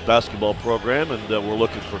the girls basketball program, and we're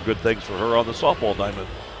looking for good things for her on the softball diamond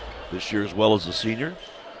this year as well as a senior.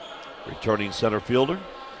 Returning center fielder,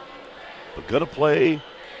 but going to play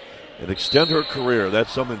and extend her career.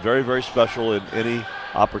 That's something very, very special in any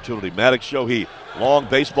opportunity. Maddox Yohe, long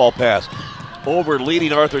baseball pass over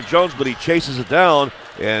leading Arthur Jones, but he chases it down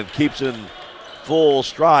and keeps in full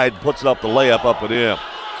stride, puts up the layup up and in.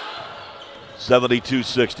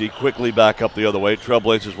 72-60, quickly back up the other way.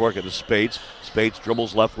 Trailblazers working to Spates. Spates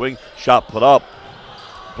dribbles left wing, shot put up,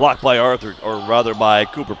 blocked by Arthur, or rather by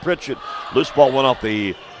Cooper Pritchett. Loose ball went off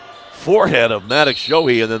the forehead of Maddox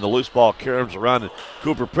Yohe, and then the loose ball carries around, and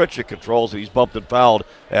Cooper Pritchett controls, and he's bumped and fouled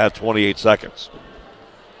at 28 seconds.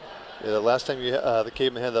 Yeah, the last time the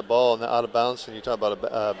Caveman had that ball and out of bounds, and you talk about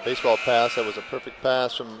a baseball pass, that was a perfect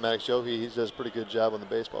pass from Maddox Yohe. He does a pretty good job on the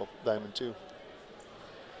baseball diamond too.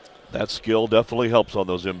 That skill definitely helps on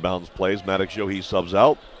those inbounds plays. Maddox Yohe subs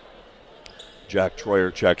out. Jack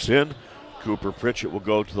Troyer checks in. Cooper Pritchett will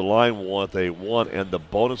go to the line with a 1 and the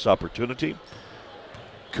bonus opportunity.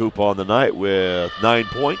 Coop on the night with 9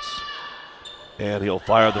 points. And he'll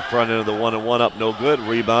fire the front end of the 1-and-1 up, no good.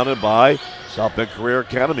 Rebounded by South Bend Career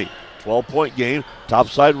Academy. 12-point game,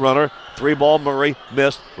 topside runner. 3-ball Murray,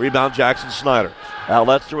 missed. Rebound Jackson Snyder.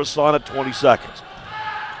 Outlets to Rasan at 20 seconds.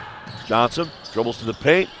 Johnson dribbles to the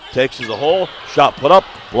paint, takes to the hole. Shot put up,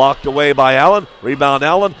 blocked away by Allen. Rebound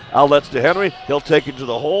Allen, outlets to Henry. He'll take it to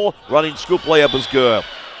the hole. Running scoop layup is good.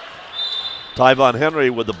 Tyvon Henry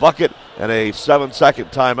with the bucket and a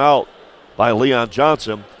 7-second timeout by Leon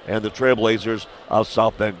Johnson and the Trailblazers of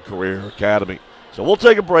South Bend Career Academy. So we'll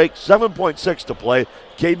take a break. 7.6 to play.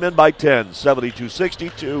 Cavemen by 10,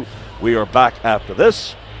 72-62. We are back after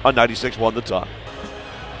this on 96.1 The Top.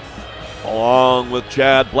 along with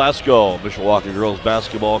Chad Blasco, Mishawaka girls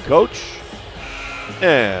basketball coach,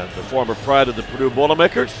 and the former pride of the Purdue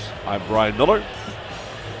Boilermakers. I'm Brian Miller.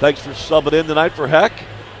 Thanks for subbing in tonight for Heck.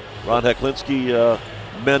 Ron Hecklinski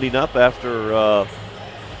mending up after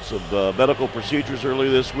some medical procedures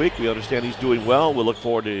earlier this week. We understand he's doing well. We'll look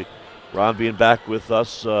forward to Ron being back with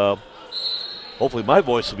us. Hopefully my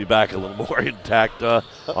voice will be back a little more intact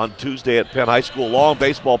on Tuesday at Penn High School. Long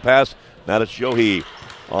baseball pass. Mattis Yohe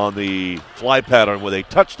on the fly pattern with a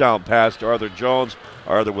touchdown pass to Arthur Jones.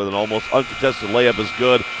 Arthur with an almost uncontested layup is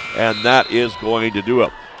good, and that is going to do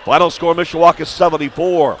it. Final score, Mishawaka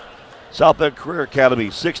 74. South Bend Career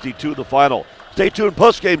Academy 62 the final. Stay tuned,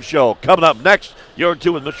 postgame show coming up next. You're in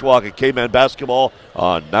tune with Mishawaka K-Man basketball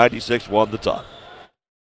on 96.1 The Ton.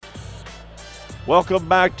 Welcome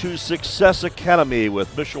back to Success Academy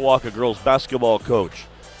with Mishawaka girls basketball coach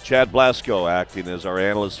Chad Blasco acting as our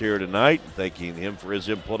analyst here tonight. Thanking him for his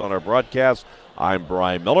input on our broadcast. I'm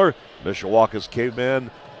Brian Miller. Mishawaka's Cavemen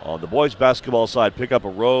on the boys basketball side pick up a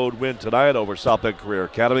road win tonight over South Bend Career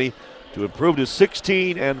Academy to improve to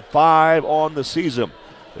 16-5 on the season.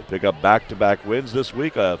 They pick up back-to-back wins this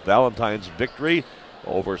week. A Valentine's victory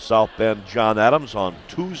over South Bend John Adams on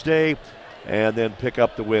Tuesday, and then pick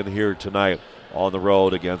up the win here tonight on the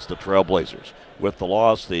road against the Trailblazers. With the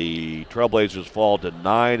loss, the Trailblazers fall to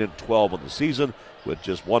 9-12 on the season with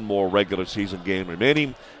just one more regular season game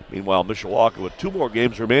remaining. Meanwhile, Mishawaka with two more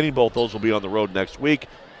games remaining. Both those will be on the road next week.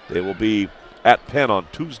 They will be at Penn on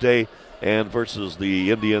Tuesday and versus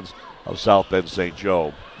the Indians of South Bend St.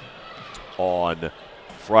 Joe on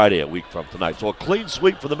Friday, a week from tonight. So a clean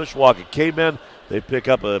sweep for the Mishawaka K-Men. They pick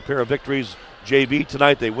up a pair of victories. JV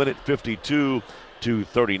tonight, they win it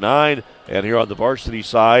 52-39. And here on the varsity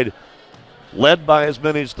side, led by as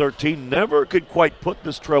many as 13, never could quite put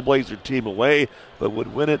this Trailblazer team away, but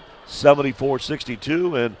would win it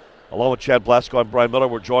 74-62. And along with Chad Blasco and Brian Miller,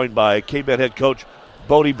 we're joined by K-Men head coach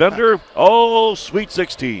Bodie Bender. Oh, Sweet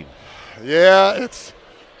 16. Yeah, it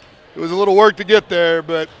was a little work to get there,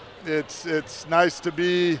 but it's nice to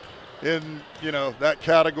be in, that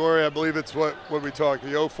category. I believe it's what we talked, the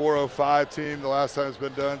 04-05 team the last time it's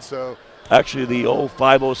been done. So actually the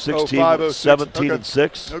 05-06 team,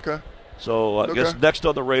 17-6. Okay. So I guess next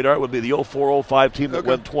on the radar would be the 04-05 team that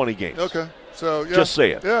won 20 games. Okay. So yeah. Just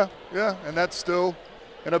say it. Yeah, and that's still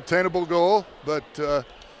an obtainable goal, but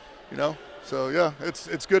so yeah,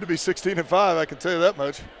 it's good to be 16-5. I can tell you that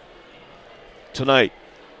much. Tonight,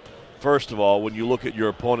 first of all, when you look at your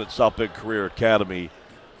opponent, South Bend Career Academy,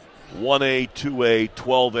 1A, 2A,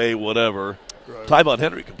 12A, whatever, right. Tyvon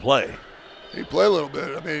Henry can play. He played a little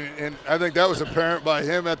bit. I mean, and I think that was apparent by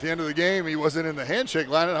him at the end of the game. He wasn't in the handshake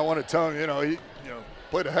line, and I want to tell him, he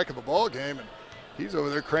played a heck of a ball game, and he's over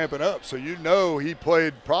there cramping up. So he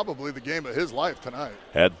played probably the game of his life tonight.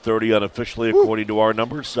 Had 30 unofficially, according to our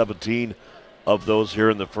numbers, 17 of those here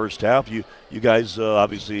in the first half. You guys,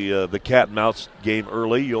 obviously, the cat and mouse game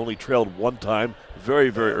early. You only trailed one time, very,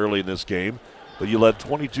 very early in this game. But you led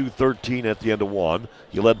 22-13 at the end of one.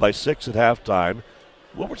 You led by 6 at halftime.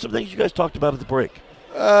 What were some things you guys talked about at the break?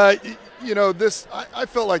 I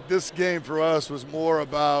felt like this game for us was more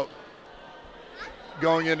about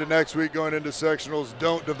going into next week, going into sectionals.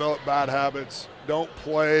 Don't develop bad habits. Don't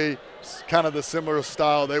play kind of the similar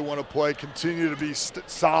style they want to play. Continue to be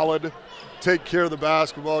solid. Take care of the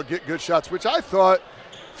basketball, get good shots, which I thought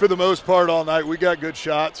for the most part all night we got good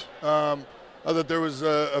shots. I thought there was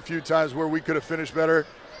a few times where we could have finished better.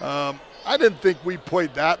 I didn't think we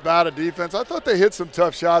played that bad a defense. I thought they hit some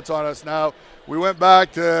tough shots on us. Now, we went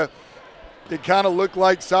back to it kind of looked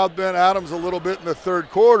like South Bend Adams a little bit in the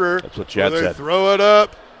third quarter. That's what Chad said. They throw it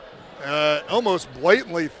up, almost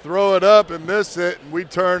blatantly throw it up and miss it, and we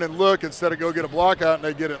turn and look instead of go get a block out and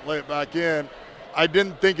they get it and lay it back in. I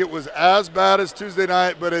didn't think it was as bad as Tuesday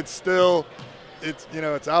night, but it's still,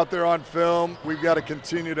 it's out there on film. We've got to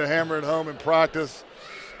continue to hammer it home in practice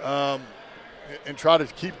and try to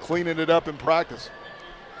keep cleaning it up in practice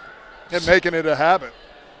and making it a habit.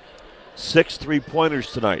 6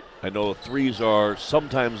 3-pointers tonight. I know threes are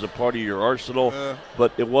sometimes a part of your arsenal,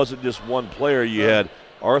 but it wasn't just one player. You had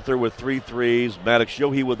Arthur with 3 threes, Maddox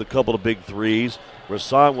Yohe with a couple of big threes,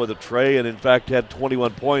 Rasan with a tray, and in fact had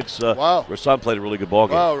 21 points. Wow. Rasan played a really good ball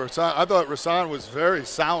game. Wow, Rasan, I thought Rasan was very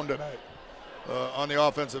sound tonight on the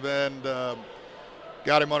offensive end.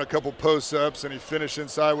 Got him on a couple post-ups, and he finished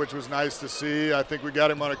inside, which was nice to see. I think we got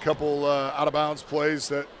him on a couple out-of-bounds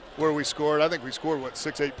plays where we scored. I think we scored,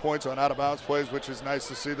 6-8 points on out-of-bounds plays, which is nice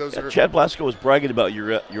to see. Chad Blasco was bragging about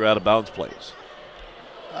your out-of-bounds plays.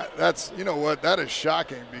 That's, that is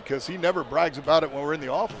shocking because he never brags about it when we're in the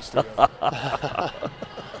office together.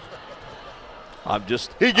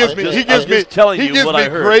 He gives me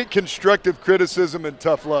great constructive criticism and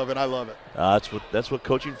tough love, and I love it. That's what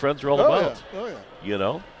coaching friends are all about. Yeah. Oh yeah. You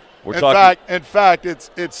know, In fact,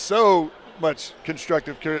 it's so much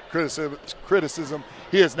constructive criticism.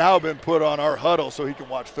 He has now been put on our huddle so he can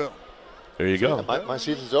watch film. There you go. My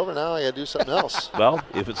season's over now. I got to do something else. Well,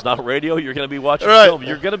 if it's not radio, you're going to be watching film.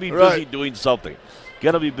 You're going to be busy doing something.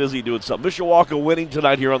 Mishawaka winning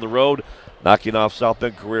tonight here on the road, knocking off South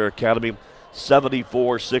Bend Career Academy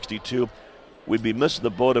 74-62. We'd be missing the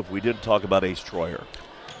boat if we didn't talk about Ace Troyer.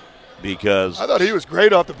 Because I thought he was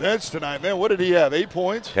great off the bench tonight, man. What did he have, 8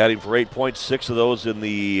 points? Had him for 8 points, 6 of those in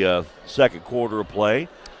the second quarter of play.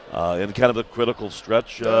 In kind of a critical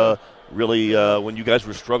stretch, really, when you guys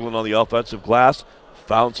were struggling on the offensive glass,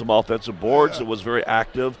 found some offensive boards and was very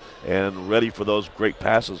active and ready for those great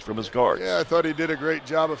passes from his guards. Yeah, I thought he did a great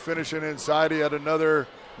job of finishing inside. He had another,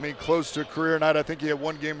 close to a career night. I think he had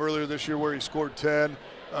one game earlier this year where he scored 10.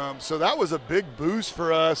 So that was a big boost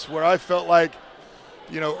for us where I felt like,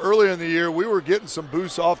 earlier in the year we were getting some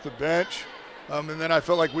boosts off the bench. And then I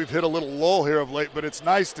felt like we've hit a little lull here of late, but it's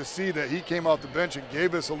nice to see that he came off the bench and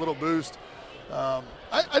gave us a little boost.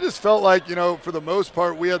 I just felt like, for the most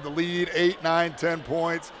part, we had the lead, 8, 9, 10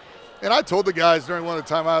 points. And I told the guys during one of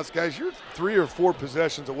the timeouts, guys, you're 3 or 4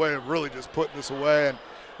 possessions away of really just putting this away. And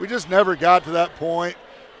we just never got to that point.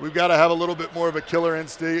 We've got to have a little bit more of a killer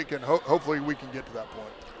instinct, and hopefully we can get to that point.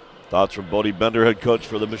 Thoughts from Bodie Bender, head coach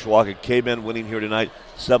for the Mishawaka K-Men, winning here tonight,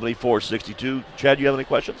 74-62. Chad, you have any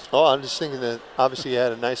questions? Oh, I'm just thinking that obviously you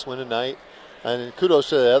had a nice win tonight. And kudos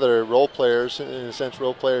to the other role players, in a sense,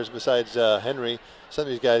 role players besides Henry. Some of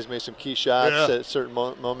these guys made some key shots at certain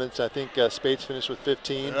moments. I think Spates finished with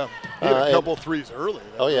 15. Yeah. He had a couple threes early.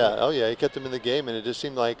 He kept them in the game, and it just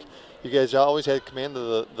seemed like you guys always had command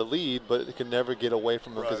of the lead, but you could never get away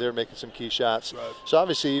from them because they were making some key shots. Right. So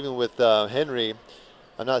obviously, even with Henry,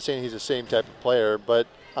 I'm not saying he's the same type of player, but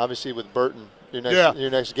obviously with Burton, your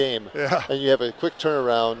next game, and you have a quick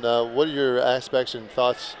turnaround. What are your aspects and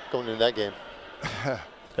thoughts going into that game?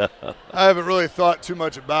 I haven't really thought too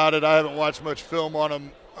much about it. I haven't watched much film on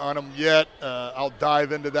him yet. I'll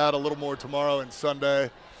dive into that a little more tomorrow and Sunday,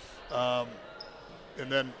 and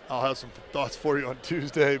then I'll have some thoughts for you on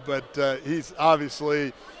Tuesday. But he's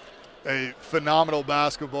obviously a phenomenal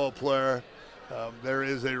basketball player. There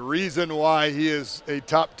is a reason why he is a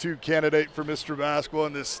top 2 candidate for Mr. Basketball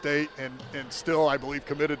in this state, and still, I believe,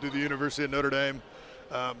 committed to the University of Notre Dame.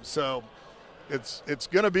 So it's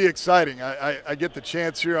going to be exciting. I get the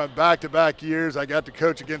chance here on back-to-back years. I got to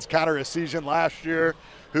coach against Connor Essegian last year,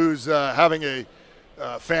 who's having a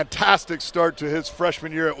fantastic start to his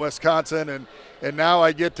freshman year at Wisconsin, and now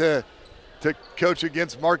I get to coach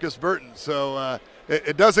against Marcus Burton. So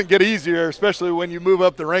it doesn't get easier, especially when you move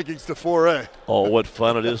up the rankings to 4A. Oh, what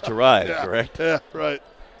fun it is to ride, correct? Yeah, right.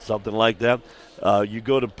 Something like that. You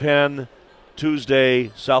go to Penn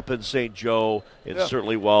Tuesday, South Bend St. Joe, and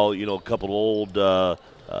certainly while, a couple of old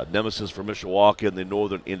nemesis for Mishawaka in the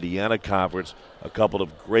Northern Indiana Conference, a couple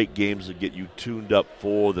of great games that get you tuned up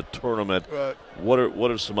for the tournament. Right.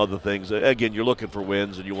 What are some other things? Again, you're looking for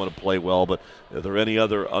wins and you want to play well, but are there any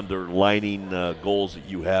other underlining goals that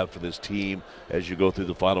you have for this team as you go through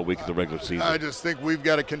the final week of the regular season? I just think we've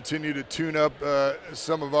got to continue to tune up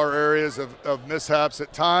some of our areas of mishaps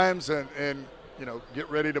at times and get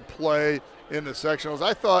ready to play in the sectionals.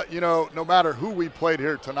 I thought, no matter who we played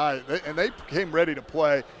here tonight, they came ready to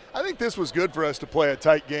play. I think this was good for us to play a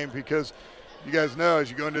tight game because you guys know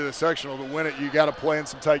as you go into the sectional to win it, you got to play in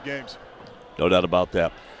some tight games. No doubt about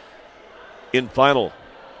that. In final,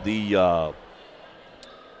 the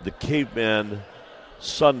Caveman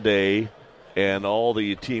Sunday and all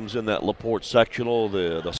the teams in that LaPorte sectional,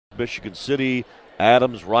 the Michigan City,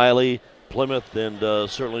 Adams, Riley, Plymouth, and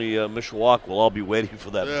certainly Mishawaka will all be waiting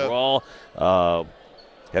for that draw.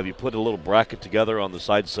 Have you put a little bracket together on the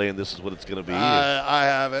side saying this is what it's going to be? I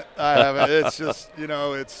haven't. It's just,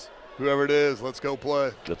 it's whoever it is, let's go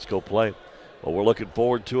play. Let's go play. Well, we're looking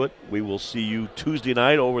forward to it. We will see you Tuesday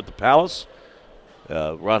night over at the Palace.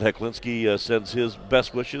 Ron Heklinski sends his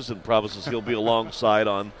best wishes and promises he'll be alongside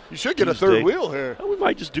on You should get Tuesday. A third wheel here. We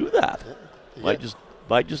might just do that.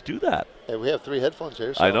 Might just do that. Hey, we have 3 headphones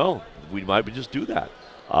here. So. I know. We might just do that.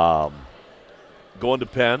 Going to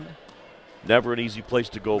Penn, never an easy place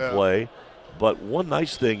to go play. But one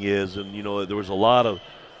nice thing is, and there was a lot of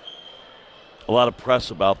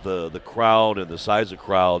press about the crowd and the size of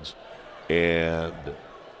crowds, and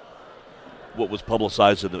what was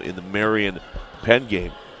publicized in the Marion Penn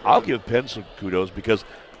game. I'll give Penn some kudos because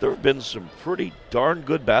there have been some pretty darn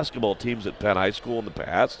good basketball teams at Penn High School in the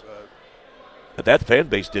past. But that fan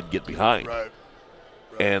base didn't get behind. Right.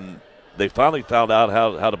 And they finally found out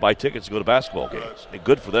how to buy tickets to go to basketball games. And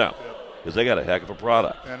good for them, because they got a heck of a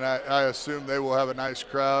product. And I assume they will have a nice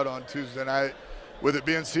crowd on Tuesday night, with it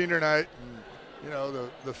being senior night, and,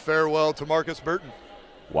 the farewell to Marcus Burton.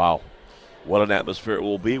 Wow. What an atmosphere it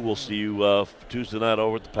will be. We'll see you Tuesday night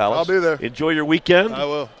over at the Palace. I'll be there. Enjoy your weekend. I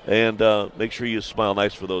will. And make sure you smile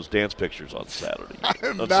nice for those dance pictures on Saturday.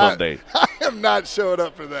 Sunday. I am not showing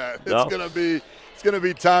up for that. No? It's gonna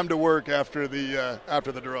be time to work after the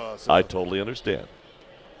draw. So. I totally understand.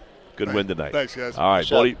 Good win tonight. Thanks, guys. All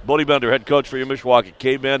right, Bodie Bender, head coach for your Mishawaka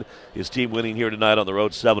Cavemen. His team winning here tonight on the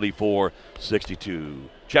road, 74-62.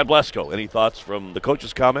 Chad Blesko, any thoughts from the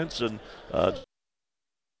coach's comments? And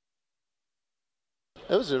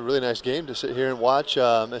it was a really nice game to sit here and watch,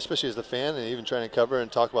 especially as the fan, and even trying to cover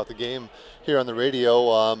and talk about the game here on the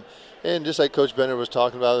radio. And just like Coach Bender was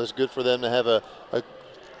talking about, it was good for them to have a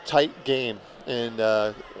tight game.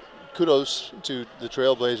 And kudos to the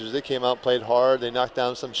Trailblazers. They came out, played hard. They knocked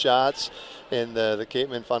down some shots, and the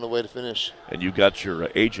Cavemen found a way to finish. And you got your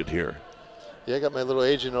agent here. Yeah, I got my little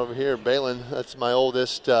agent over here, Balin. That's my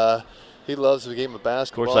oldest. He loves the game of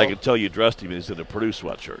basketball. Of course, I can tell you dressed him. He's in a Purdue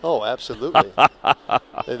sweatshirt. Oh, absolutely.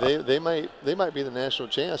 they might be the national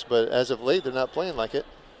champs, but as of late, they're not playing like it.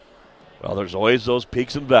 Well, there's always those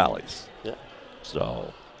peaks and valleys. Yeah.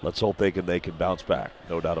 So let's hope they can bounce back.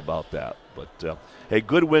 No doubt about that. But hey,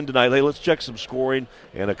 good win tonight. Hey, let's check some scoring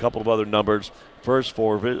and a couple of other numbers. First,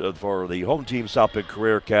 for the home team, South Bend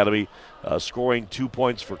Career Academy, scoring 2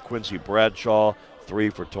 points for Quincy Bradshaw, 3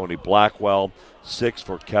 for Tony Blackwell, 6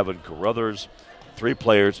 for Kevin Carruthers, 3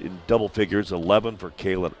 players in double figures, 11 for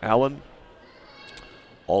Kalen Allen.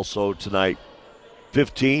 Also tonight,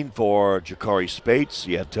 15 for Jakari Spates.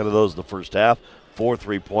 He had 10 of those in the first half, 4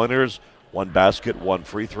 3-pointers, 1 basket, 1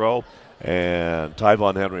 free throw. And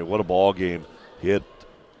Tyvon Henry, what a ball game. He hit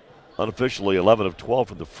unofficially 11 of 12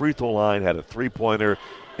 from the free throw line, had a 3-pointer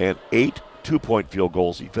and 8 2-point field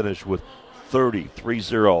goals. He finished with 30,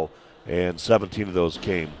 and 17 of those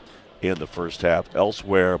came in the first half.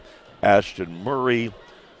 Elsewhere, Ashton Murray,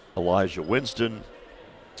 Elijah Winston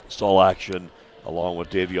saw action along with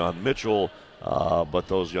Davion Mitchell, but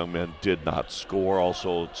those young men did not score.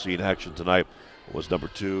 Also seeing action tonight was number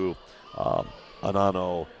 2,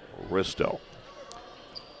 Anano Risto.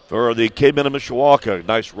 For the Cavemen of Mishawaka,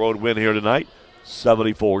 nice road win here tonight,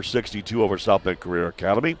 74-62 over South Bend Career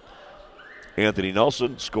Academy. Anthony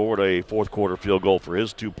Nelson scored a fourth-quarter field goal for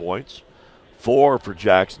his 2 points, 4 for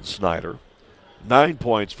Jackson Snyder, 9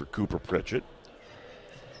 points for Cooper Pritchett,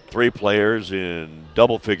 3 players in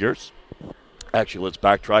double figures. Actually, let's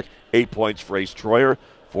backtrack. 8 points for Ace Troyer,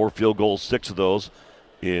 4 field goals, 6 of those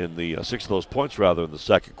in the 6 of those points rather in the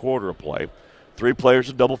second quarter of play. 3 players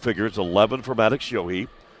in double figures, 11 for Maddox Yohe,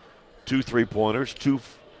 2 3-pointers, 2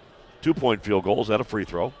 2-point field goals and a free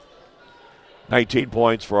throw. 19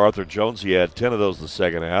 points for Arthur Jones. He had 10 of those in the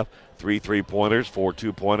second half. 3 3-pointers, 4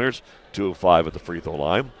 2-pointers, 2 of 5 at the free throw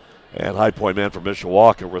line. And high point man for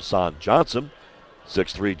Mishawaka, Rasan Johnson,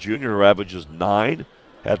 6'3" junior, who averages 9,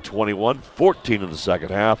 had 21, 14 in the second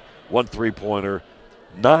half, 1 3-pointer,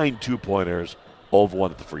 9 2-pointers, 0 of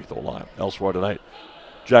 1 at the free throw line. Elsewhere tonight,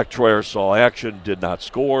 Jack Troyer saw action, did not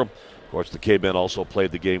score. Of course, the Cavemen also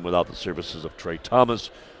played the game without the services of Trey Thomas,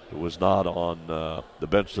 who was not on the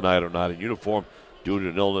bench tonight or not in uniform due to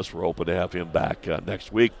an illness. We're hoping to have him back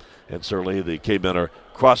next week. And certainly the Cavemen are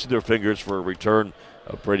crossing their fingers for a return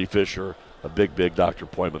of Brady Fisher, a big doctor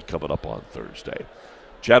appointment coming up on Thursday.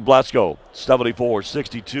 Chad Blasko,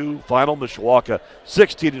 74-62. Final, Mishawaka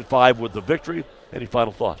 16-5 with the victory. Any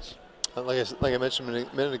final thoughts? Like I mentioned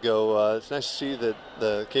a minute ago, it's nice to see that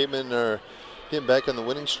the Cavemen are getting back on the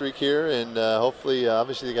winning streak here, and hopefully,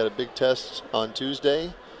 obviously, they got a big test on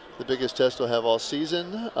Tuesday, the biggest test they'll have all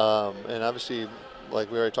season, and obviously, like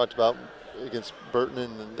we already talked about, against Burton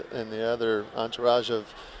and the other entourage of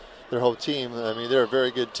their whole team. I mean, they're a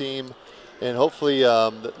very good team, and hopefully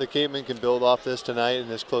the Cavemen can build off this tonight in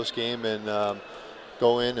this close game and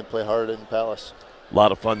go in and play hard in the Palace. A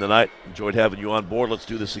lot of fun tonight. Enjoyed having you on board. Let's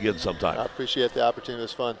do this again sometime. I appreciate the opportunity. It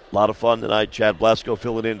was fun. A lot of fun tonight. Chad Blasko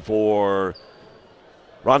filling in for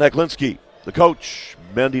Ron Heklinski, the coach,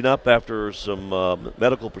 mending up after some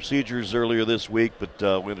medical procedures earlier this week,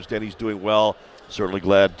 but we understand he's doing well. Certainly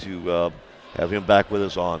glad to have him back with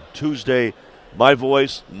us on Tuesday. My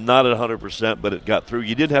voice, not at 100%, but it got through.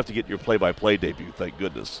 You didn't have to get your play-by-play debut, thank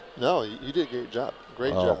goodness. No, you did a great job.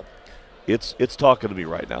 Great job. It's talking to me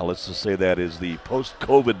right now. Let's just say that is the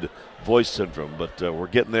post-COVID voice syndrome, but we're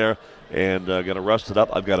getting there and going to rust it up.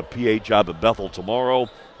 I've got a PA job at Bethel tomorrow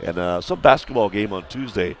and some basketball game on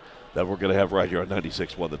Tuesday that we're going to have right here on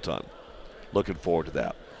 96.1 The Ton. Looking forward to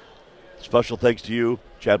that. Special thanks to you,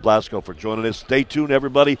 Chad Blasco, for joining us. Stay tuned,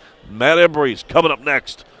 everybody. Matt Embry's coming up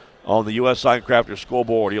next on the U.S. Signcrafters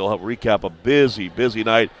scoreboard. He'll have a recap a busy, busy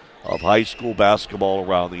night of high school basketball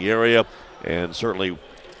around the area. And certainly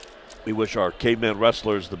we wish our Caveman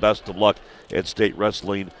wrestlers the best of luck at state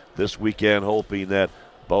wrestling this weekend, hoping that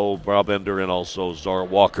Bo Brabender and also Zara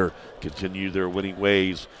Walker continue their winning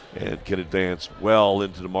ways and can advance well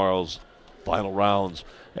into tomorrow's final rounds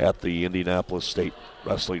at the Indianapolis State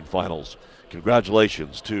Wrestling Finals.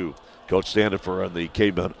 Congratulations to Coach Standifer and the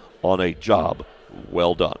Cavemen on a job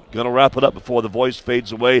well done. Going to wrap it up before the voice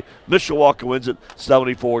fades away. Mishawaka wins it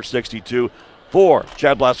 74-62. For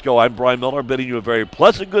Chad Blasco, I'm Brian Miller, bidding you a very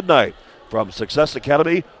pleasant good night from Success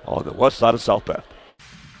Academy on the west side of South Bend.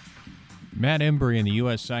 Matt Embry in the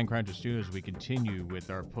U.S. Signcrafters Studios. We continue with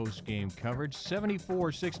our post-game coverage.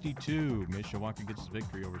 74-62. Mishawaka gets the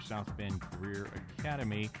victory over South Bend Career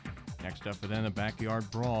Academy. Next up for them, the backyard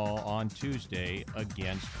brawl on Tuesday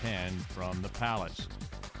against Penn from the Palace.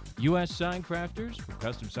 U.S. Signcrafters, for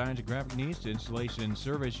custom signs and graphic needs to installation and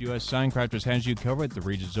service, U.S. Signcrafters has you covered. The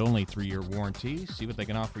region's only 3-year warranty. See what they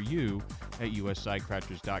can offer you at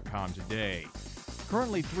USSigncrafters.com today.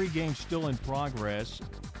 Currently 3 games still in progress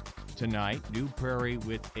tonight. New Prairie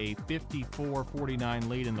with a 54-49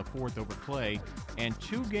 lead in the 4th over Clay, and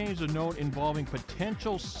 2 games of note involving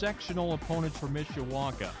potential sectional opponents for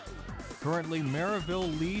Mishawaka. Currently,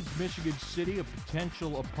 Maryville leads Michigan City, a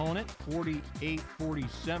potential opponent,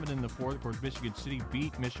 48-47 in the 4th. Of course, Michigan City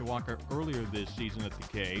beat Mishawaka earlier this season at the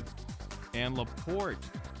Cave. And LaPorte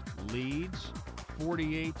leads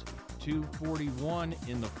 48-41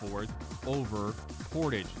 in the 4th over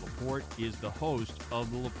Portage. LaPorte is the host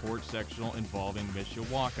of the LaPorte sectional involving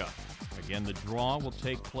Mishawaka. Again, the draw will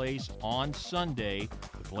take place on Sunday.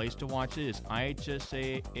 The place to watch it is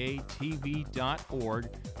IHSAATV.org.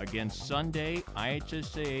 Again, Sunday,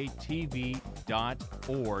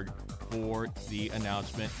 IHSAATV.org for the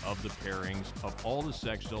announcement of the pairings of all the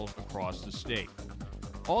sectionals across the state.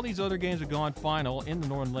 All these other games have gone final in the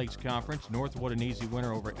Northern Lakes Conference. Northwood an easy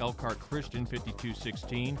winner over Elkhart Christian,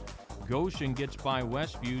 52-16. Goshen gets by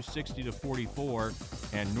Westview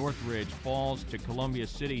 60-44, and Northridge falls to Columbia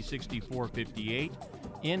City 64-58.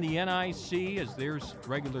 In the NIC, as their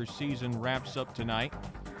regular season wraps up tonight,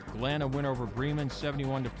 Glen a win over Bremen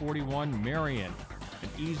 71-41. Marion an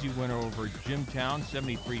easy win over Jimtown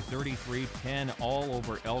 73-33. Penn all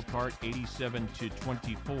over Elkhart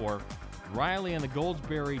 87-24. Riley in the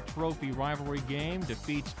Goldsberry Trophy rivalry game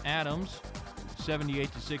defeats Adams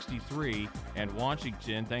 78-63, and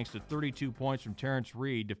Washington, thanks to 32 points from Terrence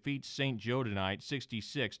Reed, defeats St. Joe tonight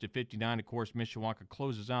 66-59. Of course, Mishawaka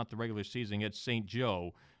closes out the regular season against St.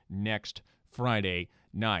 Joe next Friday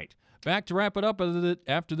night. Back to wrap it up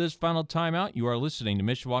after this final timeout. You are listening to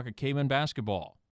Mishawaka Caveman Basketball.